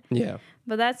road. Yeah,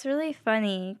 but that's really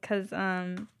funny because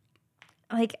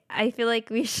like I feel like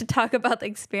we should talk about the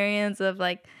experience of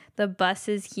like the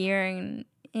buses here in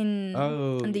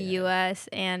the U.S.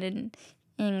 and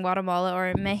in Guatemala or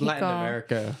in Mexico. Latin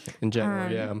America in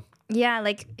general, yeah. Yeah,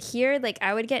 like here, like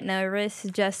I would get nervous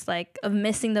just like of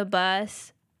missing the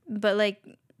bus. But like,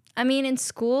 I mean, in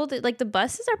school, like the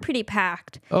buses are pretty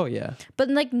packed. Oh yeah. But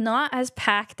like not as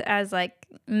packed as like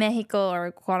Mexico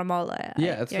or Guatemala.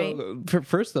 Yeah. So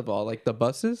first of all, like the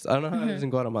buses, I don't know how it is in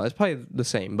Guatemala. It's probably the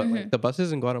same, but like the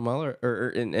buses in Guatemala or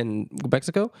in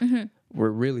Mexico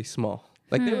were really small.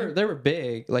 Like they were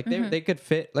big. Like they could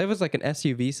fit. It was like an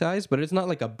SUV size, but it's not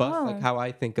like a bus like how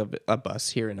I think of a bus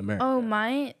here in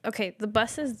America. Okay. The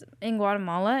buses in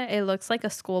Guatemala, it looks like a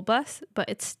school bus, but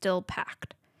it's still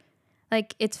packed.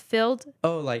 Like it's filled.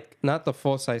 Oh, like not the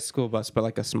full size school bus, but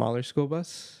like a smaller school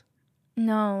bus.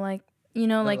 No, like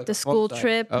like the school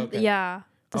trip. Okay. Yeah.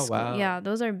 Wow. Yeah,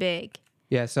 those are big.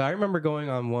 Yeah, so I remember going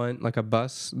on one like a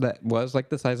bus that was like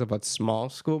the size of a small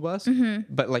school bus,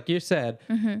 but like you said.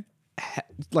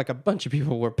 Like a bunch of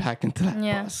people were packed into that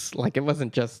bus. Like it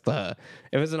wasn't just it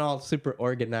wasn't all super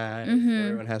organized.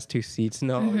 Everyone has 2 seats.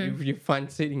 No, you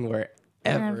find seating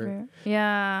wherever.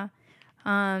 Yeah.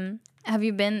 Have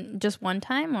you been just one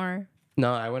time or?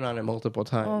 No, I went on it multiple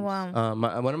times. Oh wow.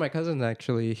 One of my cousins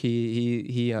actually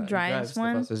he drives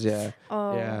one. the buses. Yeah.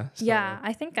 Oh yeah. So. Yeah.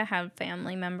 I think I have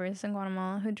family members in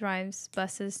Guatemala who drives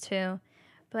buses too,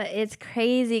 but it's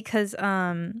crazy because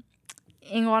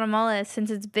in Guatemala,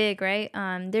 since it's big, right?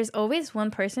 There's always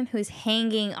one person who's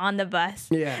hanging on the bus.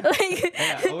 Yeah.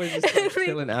 Always just like,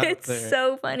 chilling out it's there.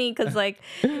 so funny because like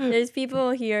there's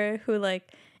people here who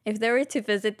like if they were to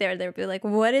visit there, they'd be like,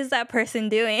 "What is that person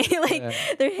doing?"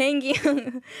 They're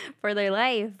hanging for their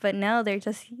life, but no, they're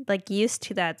just like used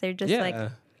to that. They're just like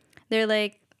they're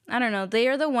like I don't know. They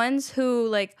are the ones who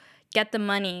like get the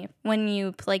money when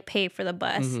you like pay for the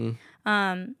bus.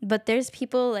 But there's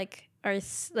people like are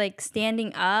like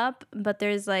standing up, but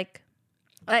there's like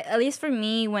at least for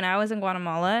me when I was in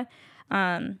Guatemala,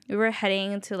 we were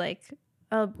heading to like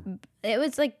it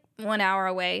was like 1 hour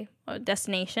away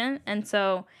destination, and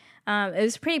so it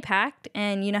was pretty packed.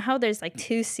 And you know how there's like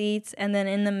 2 seats and then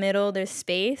in the middle there's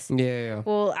space. Yeah.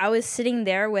 Well, I was sitting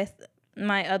there with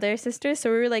my other sister, so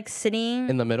we were like sitting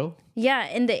in the middle. Yeah,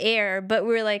 in the air, but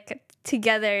we were like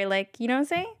together, like, you know what I'm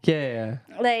saying? Yeah.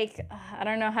 Like, I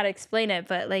don't know how to explain it,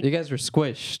 but like you guys were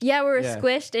squished. Yeah, we were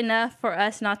squished enough for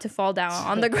us not to fall down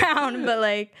on the ground, but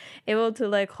like able to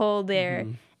like hold there.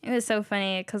 It was so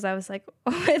funny because I was like,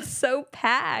 oh, it's so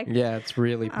packed. Yeah, it's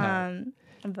really packed.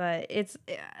 But it's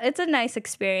a nice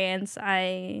experience.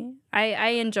 I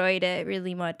enjoyed it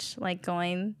really much, like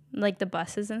going like the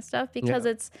buses and stuff, because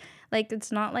it's like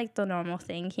it's not like the normal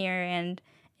thing here, and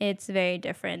it's very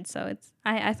different. So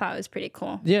I thought it was pretty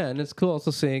cool. Yeah, and it's cool also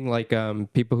seeing like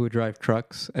people who drive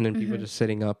trucks and then people just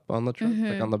sitting up on the truck,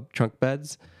 like on the trunk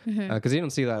beds, because you don't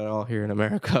see that at all here in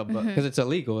America, but because it's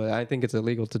illegal. I think it's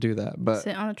illegal to do that. But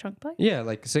sit on a trunk bed. Yeah,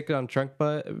 like sit on trunk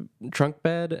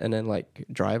bed and then like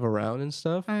drive around and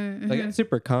stuff. Like it's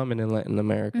super common in Latin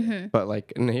America, but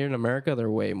like here in America,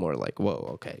 they're way more like, whoa,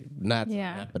 okay, that's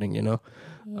happening, you know.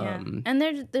 Yeah, and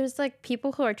there's like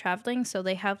people who are traveling, so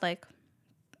they have like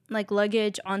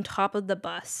luggage on top of the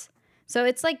bus. So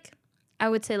it's like, I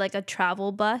would say like a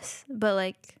travel bus, but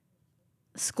like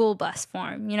school bus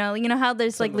form. You know how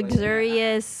there's like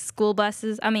luxurious school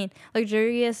buses. I mean,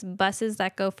 luxurious buses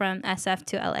that go from SF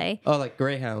to LA. Oh, like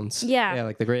Greyhounds. Yeah. Yeah,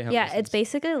 like the Greyhound Yeah, buses. it's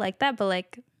basically like that, but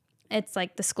like it's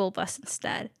like the school bus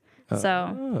instead.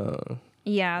 So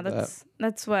yeah,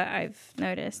 that's what I've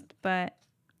noticed. But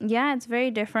yeah, it's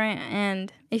very different.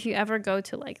 And if you ever go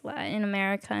to like Latin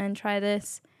America and try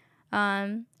this,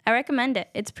 I recommend it.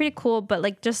 It's pretty cool, but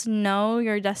like just know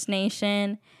your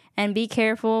destination and be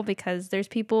careful because there's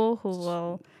people who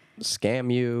will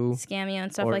scam you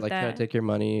and stuff or like that. Try to take your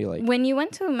money. Like when you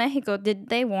went to Mexico, did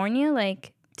they warn you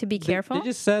like to be careful? They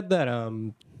just said that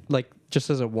like just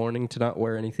as a warning to not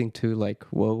wear anything too like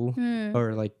whoa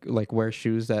or like wear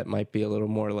shoes that might be a little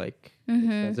more like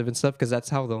expensive and stuff, because that's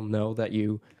how they'll know that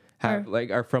you have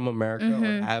are from America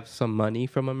or have some money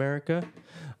from America.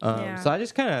 So I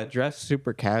just kind of dressed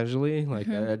super casually. Like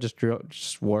I just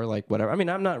wore like whatever. I mean,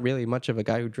 I'm not really much of a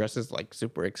guy who dresses like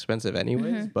super expensive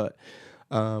anyways, but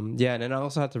and then I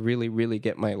also had to really, really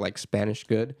get my like Spanish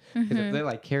good, because if they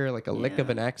like hear like a lick of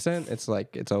an accent, it's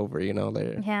like it's over, you know.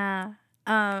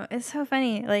 it's so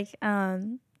funny. Like,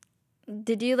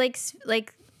 did you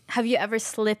have you ever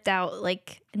slipped out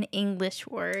like an English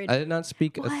word? I did not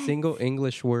speak a single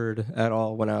English word at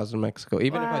all when I was in Mexico.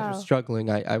 Even if I was struggling,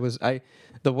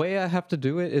 the way I have to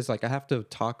do it is like I have to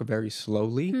talk very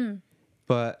slowly.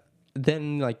 But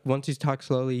then like once you talk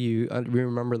slowly, you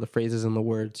remember the phrases and the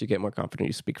words, you get more confident,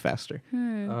 you speak faster.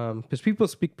 Because people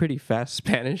speak pretty fast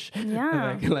Spanish.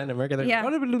 Yeah. Like in Latin America,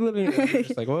 they're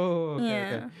just like, whoa,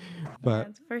 okay. But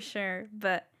yeah, for sure.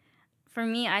 But for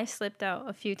me, I slipped out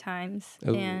a few times.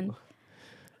 Ooh. And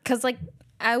because like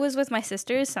I was with my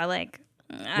sisters, so like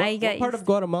what part of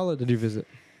Guatemala did you visit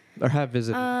or have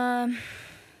visited?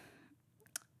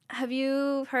 Have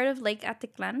you heard of Lake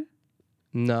Atitlan?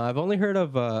 No, I've only heard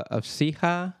of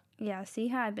Sija. Yeah,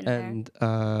 Sija, I've been and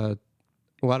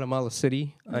Guatemala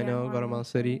City. I know Guatemala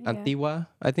City. Yeah. Antigua,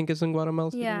 I think is in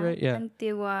Guatemala City, right? Yeah.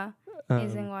 Antigua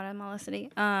is in Guatemala City.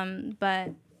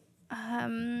 But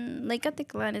Lake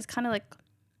Atitlan is kind of like,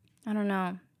 I don't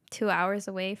know, 2 hours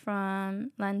away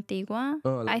from La Antigua.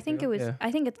 Oh, I think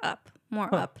it's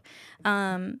more up.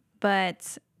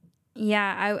 But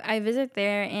yeah, I visit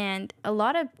there, and a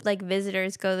lot of like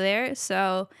visitors go there,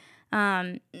 so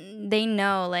they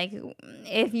know, like,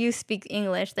 if you speak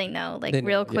English, they know, like,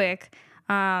 real quick.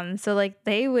 So like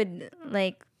they would,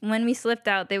 like, when we slipped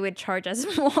out, they would charge us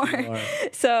more.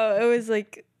 So it was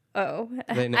like, oh,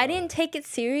 I didn't take it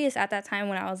serious at that time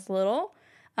when I was little.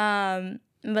 But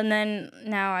then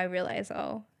now I realize,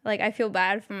 oh, like, I feel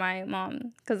bad for my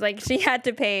mom because like she had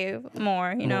to pay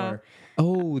more, you know.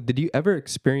 Oh, did you ever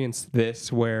experience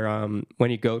this where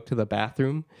when you go to the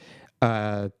bathroom,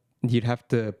 you'd have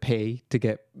to pay to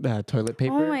get toilet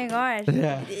paper? Oh my gosh.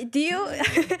 Yeah. Do you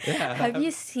have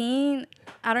you seen,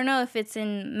 I don't know if it's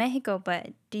in Mexico,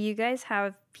 but do you guys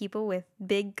have people with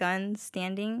big guns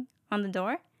standing on the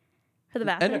door for the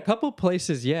bathroom? And a couple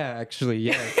places, yeah, actually,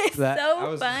 yeah. It's so I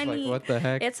was funny. Just like, what the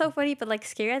heck? It's so funny, but like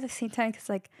scary at the same time because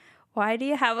like, why do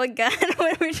you have a gun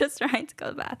when we're just trying to go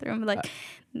to the bathroom?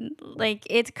 Like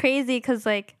it's crazy because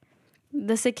like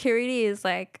the security is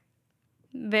like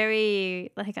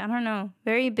very, like, I don't know,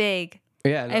 very big.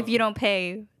 Yeah. No. If you don't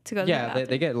pay to go to the bathroom. Yeah,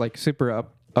 they get like super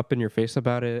up in your face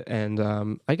about it, and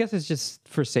I guess it's just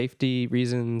for safety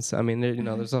reasons. I mean,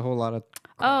 there's a whole lot of.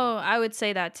 Oh, I would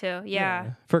say that too.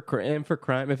 Yeah. For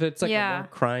crime, if it's like a more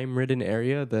crime-ridden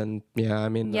area, then I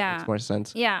mean that makes more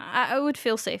sense. Yeah, I would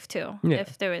feel safe too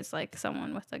if there was like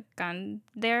someone with a gun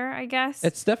there, I guess.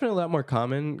 It's definitely a lot more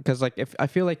common because like if I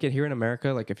feel like here in America,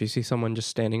 like if you see someone just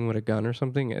standing with a gun or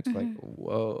something, it's like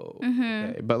whoa.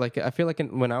 Okay. But like I feel like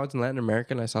when I was in Latin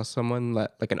America and I saw someone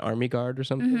like an army guard or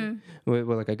something with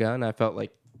like a gun, I felt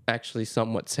like actually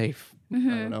somewhat safe. I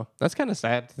don't know. That's kind of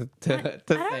sad to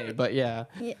say, but yeah.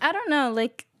 I don't know.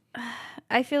 Like,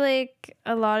 I feel like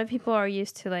a lot of people are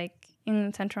used to like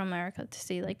in Central America to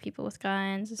see like people with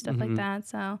guns and stuff like that.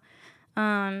 So,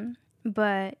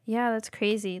 but yeah, that's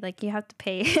crazy. Like you have to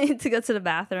pay to go to the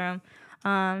bathroom.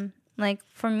 Like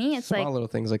for me, it's small like little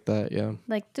things like that. Yeah.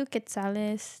 Like 2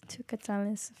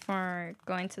 quetzales for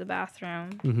going to the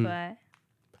bathroom, but.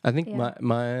 I think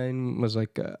mine was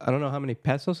like, I don't know how many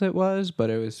pesos it was, but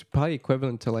it was probably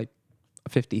equivalent to like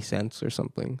 50 cents or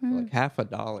something. So like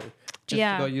 $50 just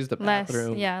to go use the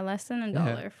bathroom. Less than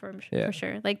 $1 for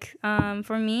sure. Like,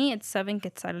 for me, it's 7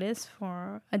 quetzales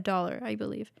for $1, I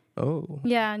believe. Oh.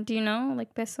 Yeah. Do you know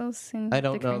like pesos? I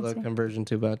don't know the conversion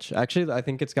too much. Actually, I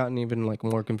think it's gotten even like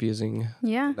more confusing.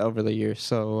 Over the years.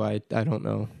 So I don't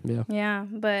know. Yeah. Yeah,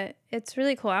 but it's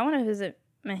really cool. I want to visit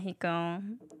Mexico.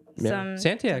 Yeah.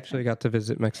 Santi actually got to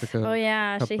visit Mexico. Oh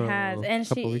yeah, she has, and a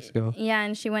couple weeks ago. Yeah,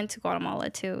 and she went to Guatemala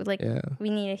too. Like, we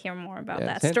need to hear more about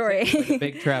that story. Santi's like a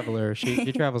big traveler.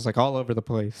 She travels like all over the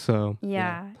place. So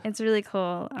it's really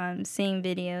cool. Seeing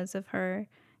videos of her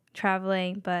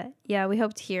traveling, but we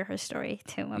hope to hear her story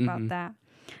too about that.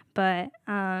 But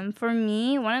for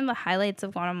me, one of the highlights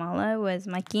of Guatemala was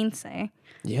my quince.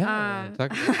 Yeah,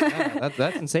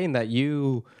 that's insane that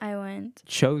you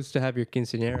chose to have your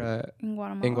quinceañera in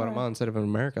Guatemala instead of in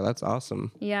America. That's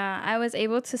awesome. Yeah, I was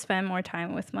able to spend more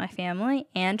time with my family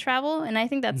and travel, and I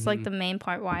think that's like the main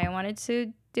part why I wanted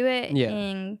to do it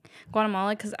in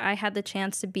Guatemala, because I had the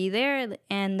chance to be there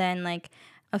and then like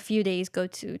a few days go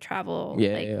to travel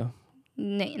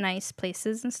nice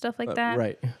places and stuff like that.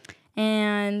 Right.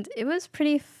 And it was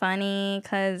pretty funny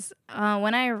because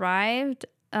when I arrived,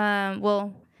 I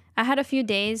had a few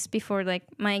days before like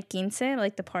my quince,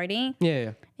 like the party.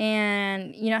 Yeah.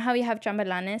 And you know how you have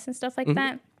chambelanes and stuff like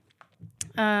that?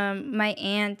 My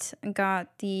aunt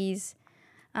got these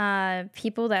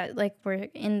people that like were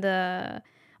in the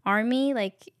army,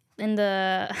 like in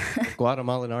the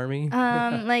Guatemalan army.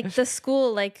 like the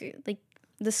school, like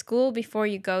the school before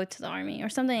you go to the army or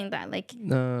something like that. Like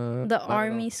the I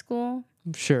army school.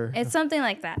 Sure. It's something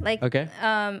like that. Like, Okay.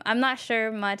 I'm not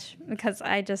sure much because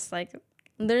I just like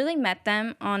literally met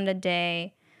them on the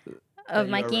day of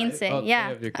my quince.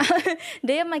 Yeah.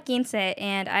 Day of my quince.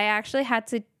 And I actually had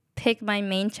to pick my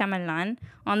main chamalan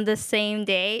on the same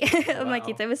day of my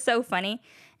quince. It was so funny.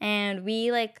 And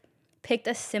we like picked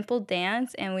a simple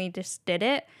dance and we just did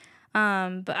it.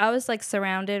 But I was like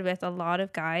surrounded with a lot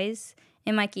of guys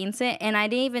in my quince, and I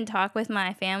didn't even talk with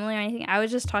my family or anything. I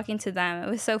was just talking to them. It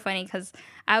was so funny because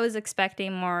I was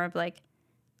expecting more of like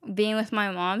being with my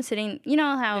mom, sitting. You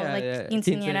know how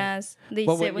quinceañeras they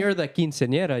well, sit when you're the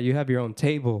quinceañera, you have your own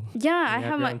table. Yeah, I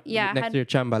have my next to your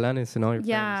chambalanes and all your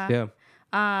friends.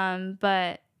 Yeah.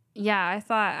 But yeah, I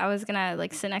thought I was gonna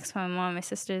like sit next to my mom and my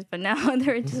sisters, but now they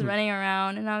were just running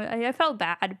around, and I felt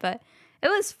bad, but it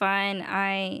was fun.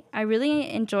 I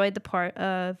really enjoyed the part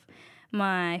of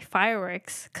my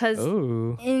fireworks because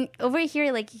over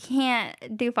here like you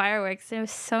can't do fireworks. It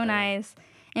was so nice.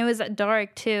 It was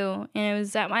dark too, and it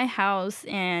was at my house,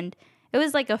 and it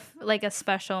was like a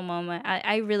special moment.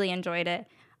 I really enjoyed it.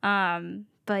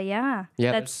 But yeah,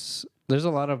 there's a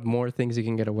lot of more things you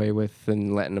can get away with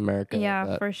in Latin America.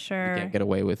 Yeah, for sure. You can't get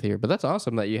away with here, but that's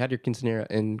awesome that you had your quinceañera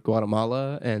in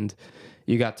Guatemala and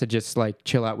you got to just like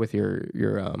chill out with your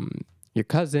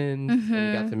cousins, and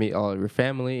you got to meet all of your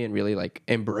family and really like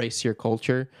embrace your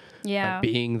culture. Yeah, like,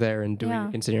 being there and doing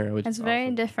your quinceañera, which it's is very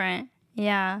awesome. different.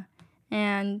 Yeah.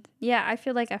 And yeah, I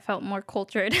feel like I felt more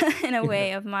cultured in a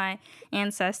way of my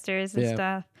ancestors and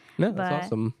stuff. No, that's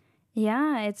awesome.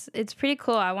 Yeah, it's pretty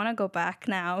cool. I want to go back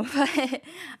now. But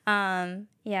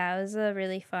yeah, it was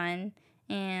really fun.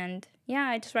 And yeah,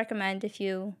 I just recommend if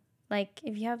you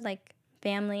have like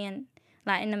family in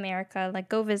Latin America, like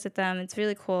go visit them. It's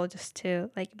really cool just to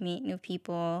like meet new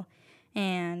people.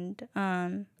 And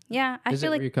yeah, I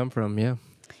feel like where you come from, yeah.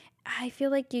 I feel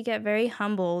like you get very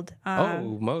humbled.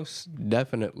 Most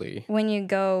definitely. When you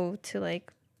go to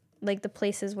like the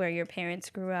places where your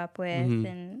parents grew up with,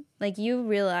 and like you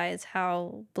realize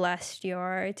how blessed you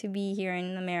are to be here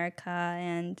in America.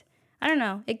 And I don't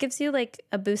know, it gives you like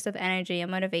a boost of energy, a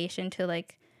motivation to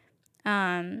like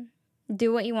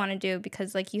do what you want to do,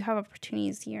 because like you have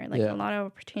opportunities here, like a lot of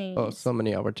opportunities. Oh, so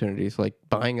many opportunities, like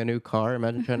buying a new car.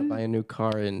 Imagine trying to buy a new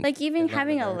car in like even in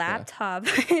having America. a laptop.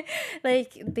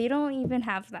 Like they don't even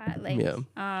have that. Like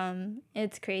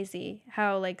it's crazy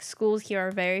how like schools here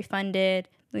are very funded.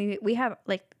 We have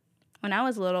like when I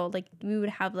was little, like we would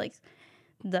have like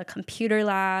the computer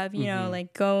lab, you know,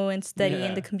 like go and study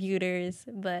in the computers,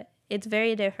 but it's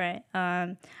very different.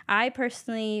 I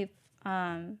personally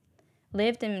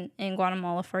lived in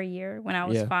Guatemala for a year when I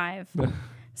was 5.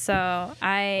 So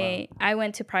I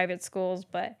went to private schools,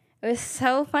 but it was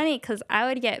so funny because I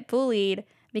would get bullied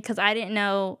because I didn't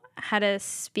know how to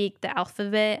speak the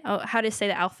alphabet, how to say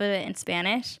the alphabet in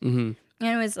Spanish. And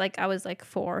it was like I was like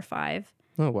 4 or 5.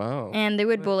 Oh, wow. And they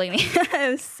would bully me.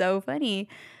 It was so funny.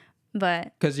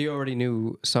 But because you already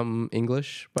knew some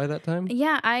English by that time?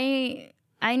 Yeah, I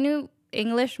knew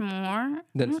English more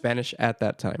than Spanish at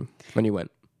that time when you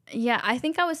went. Yeah, I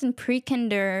think I was in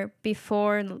pre-kinder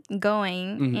before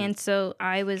going, and so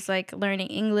I was like learning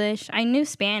English. I knew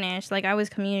Spanish, like I was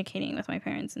communicating with my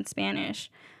parents in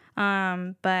Spanish.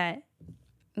 But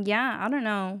yeah, I don't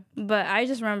know. But I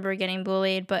just remember getting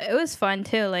bullied, but it was fun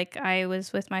too. Like I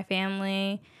was with my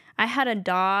family. I had a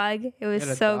dog. It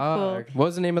was so cool. What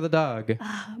was the name of the dog?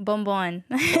 Bonbon.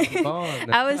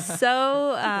 Bonbon. I was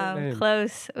so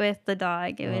close with the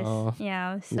dog. It was it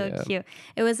was so cute.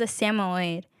 It was a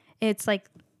Samoyed. It's like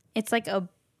a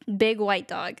big white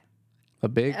dog. A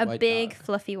big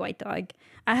fluffy white dog.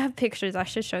 I have pictures I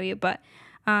should show you, but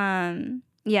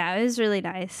yeah, it was really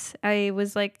nice. It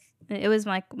was like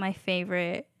my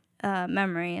favorite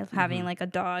memory of having like a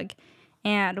dog.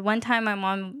 And one time my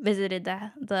mom visited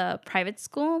the private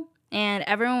school, and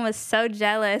everyone was so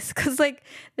jealous because like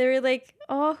they were like,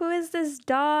 "Oh, who is this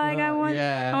dog? I want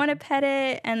to pet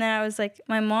it." And then I was like,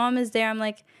 "My mom is there." I'm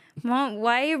like, "Mom,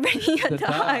 why are you bringing a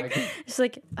dog?" She's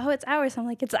like, "Oh, it's ours." I'm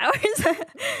like, "It's ours."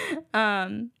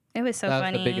 It was so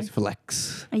funny. That's the biggest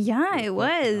flex. Yeah, it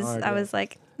was. I was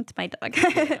like, "It's my dog."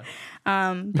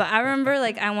 But I remember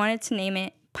like I wanted to name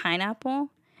it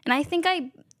Pineapple, and I think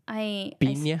I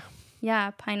Piña.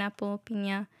 Yeah, pineapple,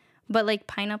 piña. But like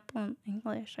pineapple in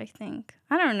English, I think.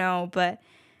 I don't know, but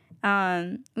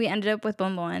we ended up with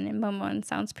Bonbon, and Bonbon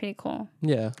sounds pretty cool.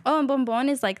 Yeah. Oh, and Bonbon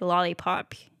is like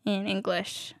lollipop in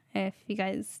English, if you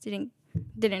guys didn't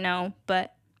know.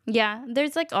 But yeah,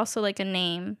 there's like also like a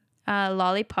name,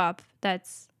 lollipop,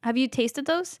 have you tasted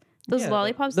those? Those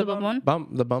lollipops, the bonbon.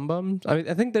 The bum bums. I mean,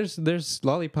 I think there's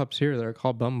lollipops here that are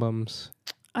called bum bums.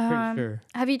 Pretty sure.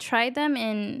 Have you tried them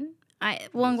in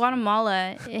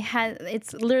Guatemala?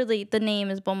 It's literally the name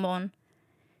is bonbon,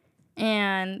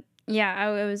 and yeah,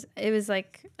 it was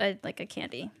like a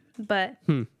candy, but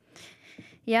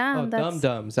yeah, Dum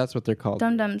Dums. That's what they're called.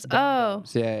 Dum Dums. Oh,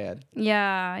 yeah.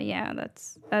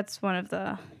 That's one of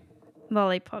the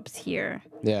lollipops here.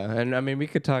 Yeah, and I mean, we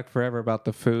could talk forever about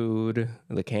the food,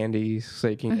 the candies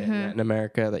that you can get in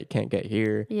America that you can't get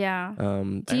here. Yeah.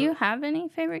 Do you have any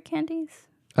favorite candies?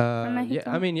 Yeah,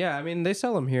 I mean, they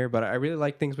sell them here, but I really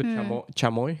like things with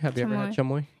chamoy. Have you ever had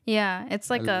chamoy? Yeah, it's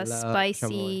like a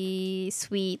spicy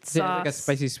sweet sauce. Yeah, like a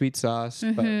spicy sweet sauce,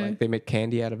 but like they make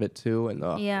candy out of it too, and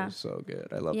it's so good.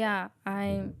 I love. Yeah,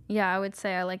 I would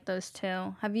say I like those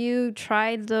too. Have you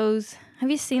tried those? Have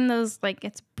you seen those? Like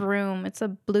it's broom. It's a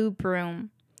blue broom,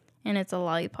 and it's a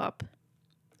lollipop.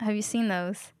 Have you seen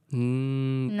those?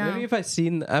 No. Maybe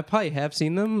I probably have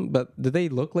seen them, but do they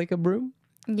look like a broom?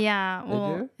 Yeah,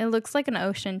 well, it looks like an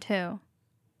ocean too.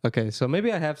 Okay, so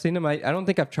maybe I have seen them. I don't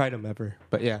think I've tried them ever,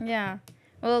 but yeah. Yeah.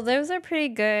 Well, those are pretty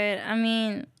good. I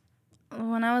mean,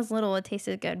 when I was little, it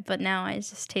tasted good, but now it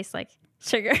just tastes like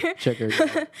sugar. Sugar.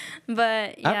 Yeah.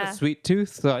 But yeah. I have a sweet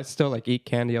tooth, so I still like eat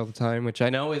candy all the time, which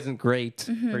I know isn't great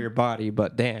for your body,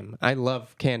 but damn, I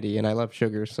love candy and I love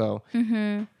sugar, so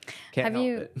can't help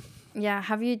it. Yeah,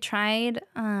 have you tried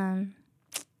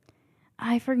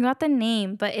I forgot the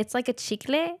name, but it's like a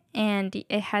chicle and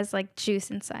it has like juice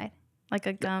inside, like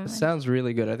a gum. Sounds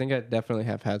really good. I think I definitely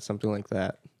have had something like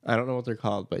that. I don't know what they're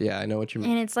called, but yeah, I know what you mean.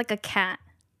 And it's like a cat.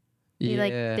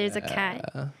 There's a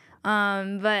cat.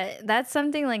 But that's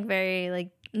something like very like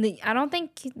I don't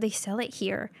think they sell it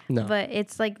here. No. But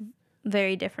it's like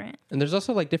very different. And there's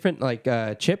also like different like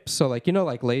chips. So like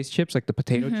like Lay's chips, like the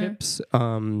potato chips.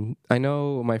 I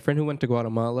know my friend who went to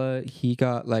Guatemala, he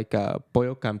got like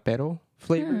pollo campero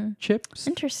flavored chips.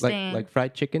 Interesting. Like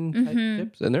fried chicken type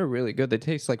chips, and they're really good. They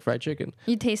taste like fried chicken.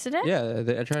 You tasted it? Yeah,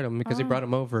 I tried them because he brought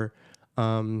them over.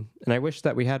 And I wish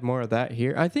that we had more of that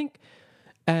here. I think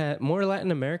at more Latin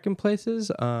American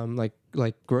places,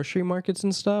 like grocery markets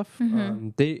and stuff,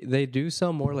 they do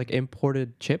sell more like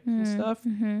imported chips and stuff.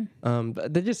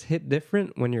 But they just hit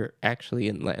different when you're actually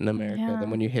in Latin America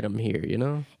than when you hit them here, you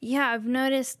know? Yeah, I've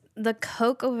noticed the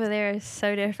Coke over there is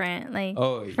so different, like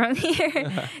from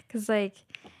here. Because like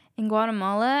in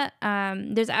Guatemala,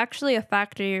 there's actually a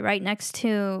factory right next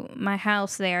to my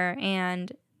house there,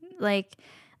 and like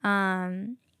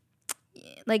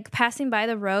passing by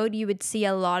the road, you would see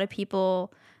a lot of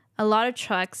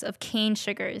trucks of cane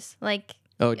sugars. Like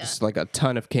just like a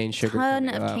ton of cane sugar.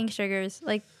 Cane sugars.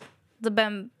 Like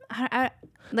the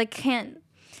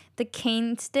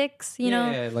cane sticks, you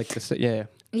know? Yeah, like this. Yeah.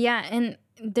 Yeah, and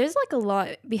there's like a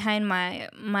lot behind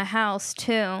my house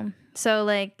too. So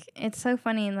like it's so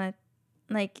funny that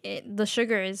the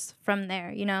sugar is from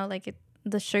there, you know? Like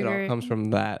the sugar it all comes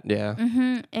from that. Yeah.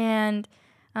 And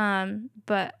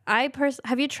but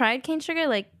have you tried cane sugar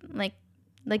like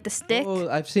the stick? Oh,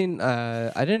 I've seen.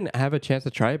 I didn't have a chance to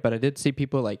try it, but I did see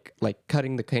people like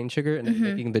cutting the cane sugar and then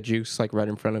making the juice like right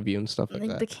in front of you and stuff like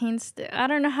that. The cane stick. I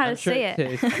don't know how to say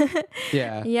it.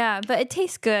 Yeah. Yeah, but it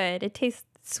tastes good. It tastes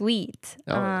sweet.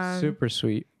 Oh, super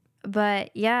sweet. But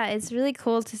yeah, it's really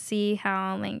cool to see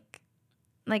how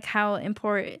how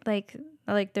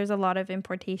there's a lot of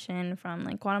importation from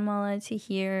like Guatemala to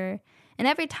here. And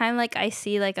every time like I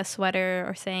see like a sweater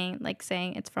or saying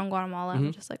it's from Guatemala,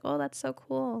 I'm just like, oh, that's so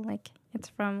cool. Like it's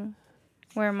from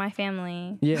where my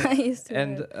family used to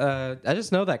live. I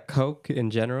just know that Coke in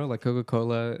general, like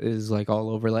Coca-Cola, is like all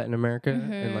over Latin America,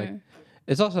 and like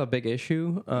it's also a big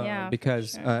issue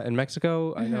because in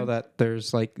Mexico, I know that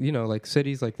there's like like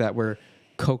cities like that where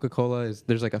Coca-Cola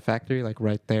there's like a factory like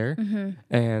right there,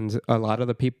 and a lot of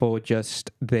the people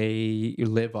they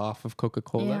live off of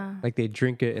Coca-Cola. Like they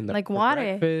drink it in the like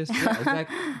water. Breakfast. Yeah,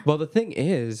 exactly. Well, the thing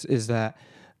is that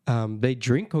they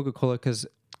drink Coca-Cola because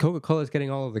Coca-Cola is getting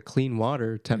all of the clean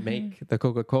water to make the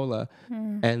Coca-Cola,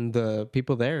 and the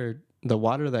people there, the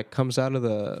water that comes out of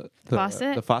the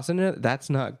faucet, that's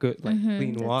not good, like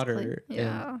clean water.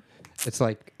 And it's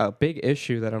like a big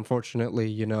issue that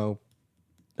unfortunately,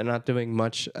 they're not doing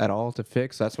much at all to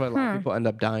fix. That's why a lot of people end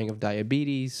up dying of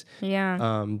diabetes.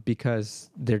 Yeah. Because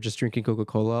they're just drinking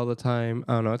Coca-Cola all the time.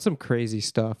 I don't know. It's some crazy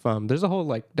stuff. There's a whole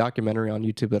like documentary on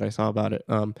YouTube that I saw about it.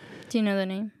 Do you know the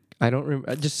name? I don't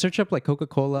remember. Just search up like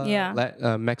Coca-Cola.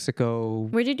 Yeah. Mexico.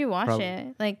 Where did you watch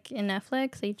it? Like in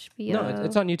Netflix, HBO? No,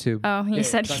 it's on YouTube. Oh, you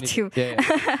said YouTube. Yeah,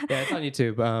 it's on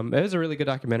YouTube. It was a really good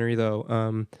documentary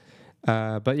though.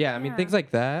 But yeah, I mean things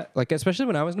like that. Like especially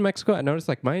when I was in Mexico, I noticed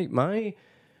like my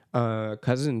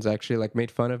cousins actually like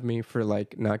made fun of me for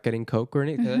like not getting Coke or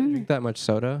anything. I didn't drink that much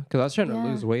soda because I was trying to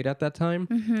lose weight at that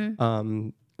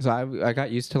time. So I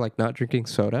got used to like not drinking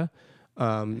soda.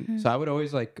 So I would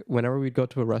always like whenever we'd go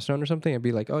to a restaurant or something, I'd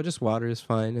be like, oh, just water is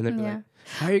fine. And they'd be like,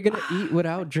 how are you gonna eat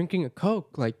without drinking a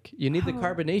Coke? Like you need the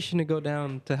carbonation to go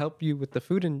down to help you with the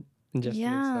food ingestion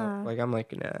and stuff. Like I'm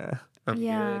like, nah, I'm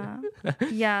good.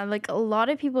 Yeah, like a lot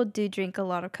of people do drink a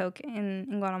lot of Coke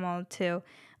in Guatemala too.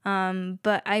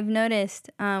 But I've noticed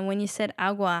when you said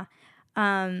agua,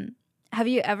 have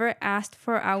you ever asked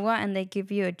for agua and they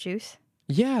give you a juice?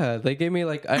 Yeah, they gave me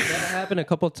like that happened a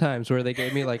couple times where they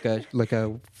gave me like a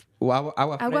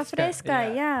agua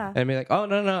fresca, yeah. And I'd be like, oh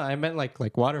no, I meant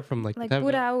like water from like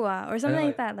pura agua or something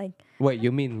like that. Like, wait,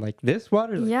 you mean like this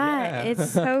water? Like, yeah,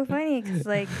 it's so funny because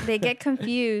like they get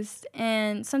confused,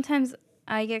 and sometimes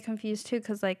I get confused too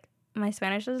because like my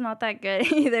Spanish is not that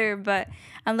good either. But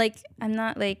I'm not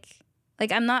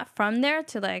from there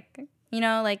to like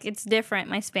like it's different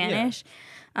my Spanish.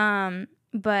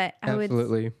 But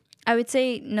I would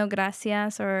say no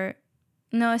gracias or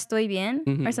no estoy bien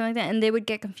or something like that. And they would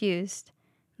get confused.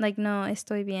 Like, no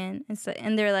estoy bien.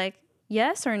 And they're like,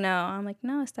 yes or no? I'm like,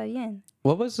 no, está bien.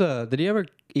 What was, did you ever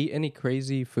eat any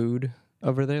crazy food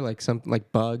over there? Like something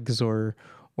like bugs or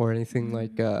anything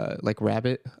like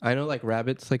rabbit? I know like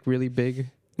rabbit's like really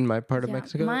big in my part of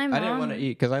Mexico. I didn't want to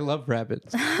eat because I love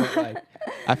rabbits. But like,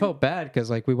 I felt bad because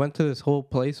like we went to this whole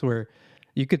place where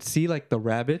you could see like the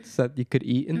rabbits that you could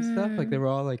eat and stuff. Like they were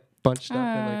all like bunched up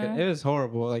and like it was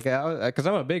horrible. Like because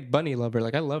I'm a big bunny lover.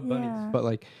 Like I love bunnies, but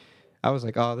like I was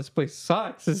like, oh, this place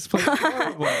sucks. This place is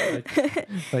horrible.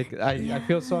 I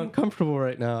feel so uncomfortable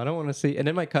right now. I don't want to see. And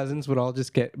then my cousins would all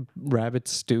just get rabbit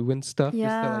stew and stuff just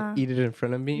to like eat it in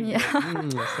front of me. Yeah, like,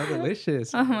 it's so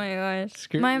delicious. Oh my gosh,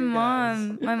 my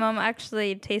mom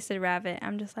actually tasted rabbit.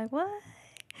 I'm just like, what?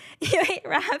 You ate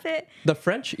rabbit? The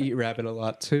French eat rabbit a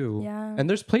lot too. Yeah. And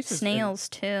there's places. Snails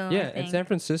too. Yeah, in San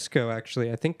Francisco,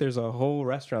 actually. I think there's a whole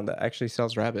restaurant that actually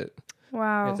sells rabbit.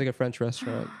 Wow. It's like a French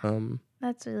restaurant.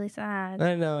 That's really sad.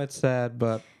 I know, it's sad,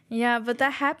 but... Yeah, but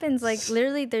that happens, like,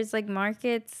 literally there's, like,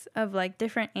 markets of, like,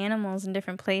 different animals in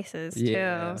different places,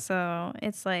 too. So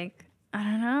it's, like, I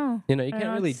don't know. You know, you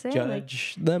can't really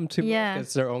judge them too much.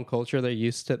 It's their own culture. They're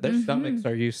used to... Their stomachs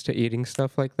are used to eating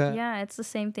stuff like that. Yeah, it's the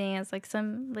same thing as, like,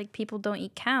 some... Like, people don't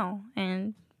eat cow,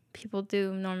 and people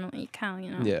do normally eat cow, you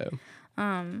know? Yeah.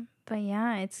 But,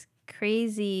 yeah, it's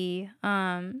crazy.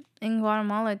 In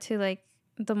Guatemala, too, like,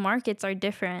 the markets are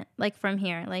different, like, from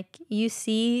here. Like, you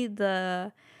see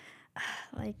the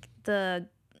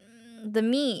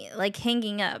meat, like,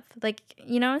 hanging up. Like,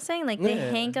 you know what I'm saying? Like, they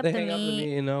hang up the meat,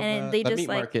 you know, and they the just, meat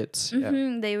like... markets.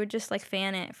 They would just, like,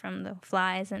 fan it from the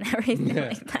flies and everything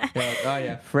like that. Oh,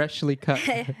 yeah. Freshly cut.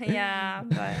 Yeah,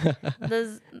 but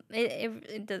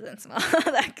it doesn't smell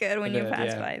that good when you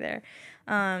pass by there.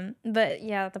 But,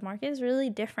 yeah, the market is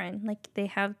really different. Like, they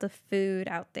have the food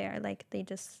out there. Like, they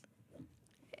just...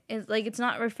 It's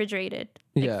not refrigerated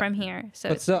from here. So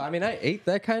but still, I mean, I ate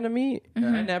that kind of meat.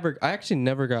 I actually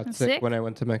never got sick when I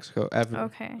went to Mexico ever.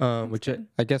 Okay. Which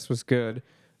I guess was good.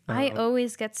 I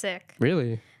always get sick.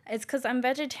 Really? It's because I'm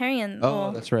vegetarian.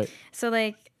 Oh, that's right. So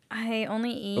like I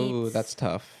only eat. Oh, that's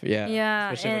tough. Yeah.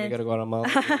 Yeah. Especially when you go to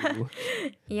Guatemala.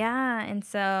 Yeah, and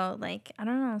so like I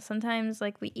don't know. Sometimes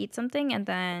like we eat something and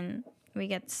then we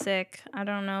get sick. I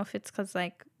don't know if it's because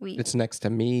like it's next to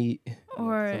meat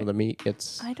or some of the meat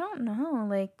gets. I don't know.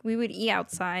 Like we would eat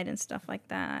outside and stuff like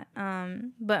that.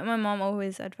 But my mom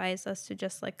always advised us to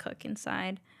just like cook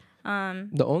inside.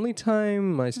 The only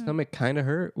time my stomach kind of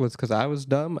hurt was because I was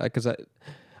dumb. Because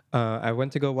I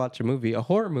went to go watch a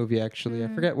horror movie actually. I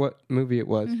forget what movie it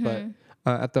was, but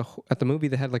at the movie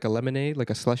they had like a lemonade, like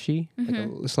a slushie,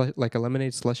 like a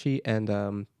lemonade slushie,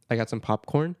 and I got some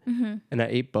popcorn, and I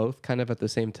ate both kind of at the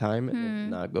same time, and it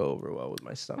did not go over well with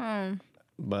my stomach.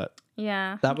 But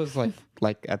yeah, that was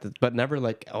but never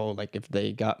like if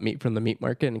they got meat from the meat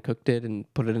market and cooked it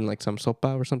and put it in like some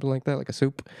sopa or something like that, like a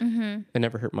soup. It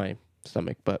never hurt my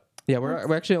stomach, but. Yeah,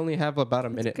 we actually only have about a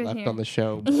minute left on the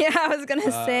show. Yeah, I was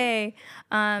gonna say.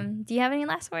 Do you have any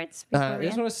last words? I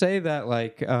just want to say that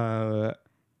like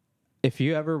if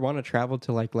you ever want to travel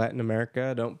to like Latin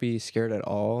America, don't be scared at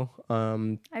all.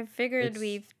 I figured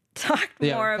we've talked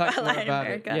more about Latin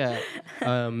America.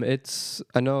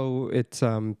 I know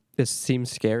it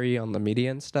seems scary on the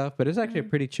media and stuff, but it's actually a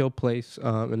pretty chill place.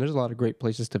 And there's a lot of great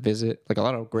places to visit, like a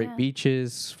lot of great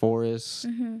beaches, forests.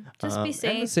 Just be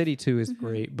safe. And the city too is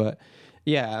great, but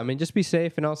yeah, I mean, just be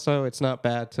safe. And also it's not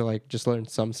bad to like just learn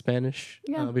some Spanish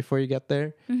before you get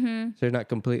there. So you're not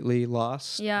completely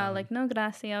lost. Yeah, like no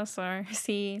gracias or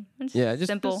sí. Just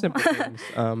simple things.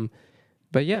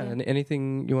 But yeah, and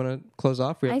anything you want to close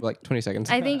off? We have like 20 seconds.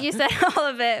 I think you said all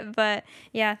of it, but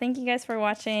yeah, thank you guys for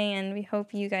watching, and we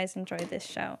hope you guys enjoyed this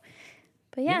show.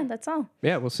 But yeah, that's all.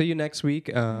 Yeah, we'll see you next week,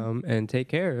 and take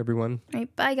care, everyone. All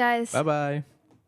right, bye, guys. Bye-bye.